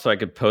screenshot so I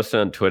could post it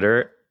on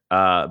Twitter,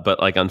 but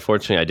like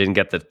unfortunately, I didn't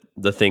get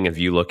the thing of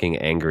you looking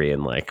angry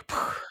and like.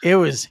 It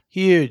was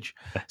huge.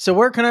 So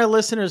where can our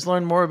listeners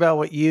learn more about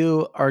what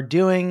you are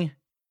doing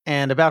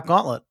and about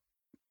Gauntlet?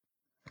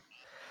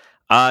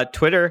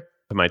 Twitter.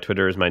 My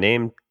Twitter is my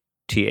name,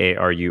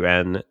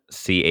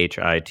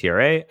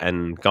 TarunChitra,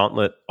 and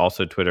Gauntlet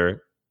also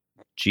Twitter,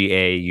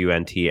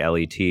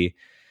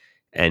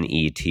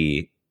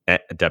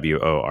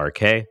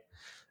 GauntletNetwork.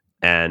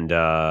 And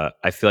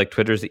I feel like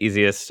Twitter's the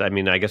easiest. I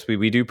mean, I guess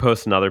we do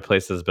post in other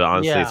places, but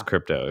honestly, it's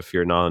crypto. If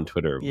you're not on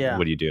Twitter,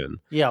 what are you doing?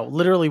 Yeah,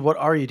 literally, what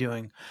are you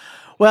doing?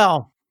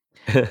 Well,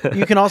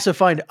 you can also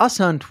find us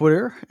on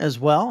Twitter as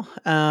well.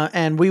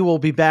 And we will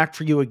be back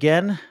for you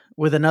again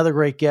with another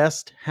great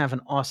guest. Have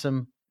an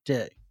awesome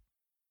day.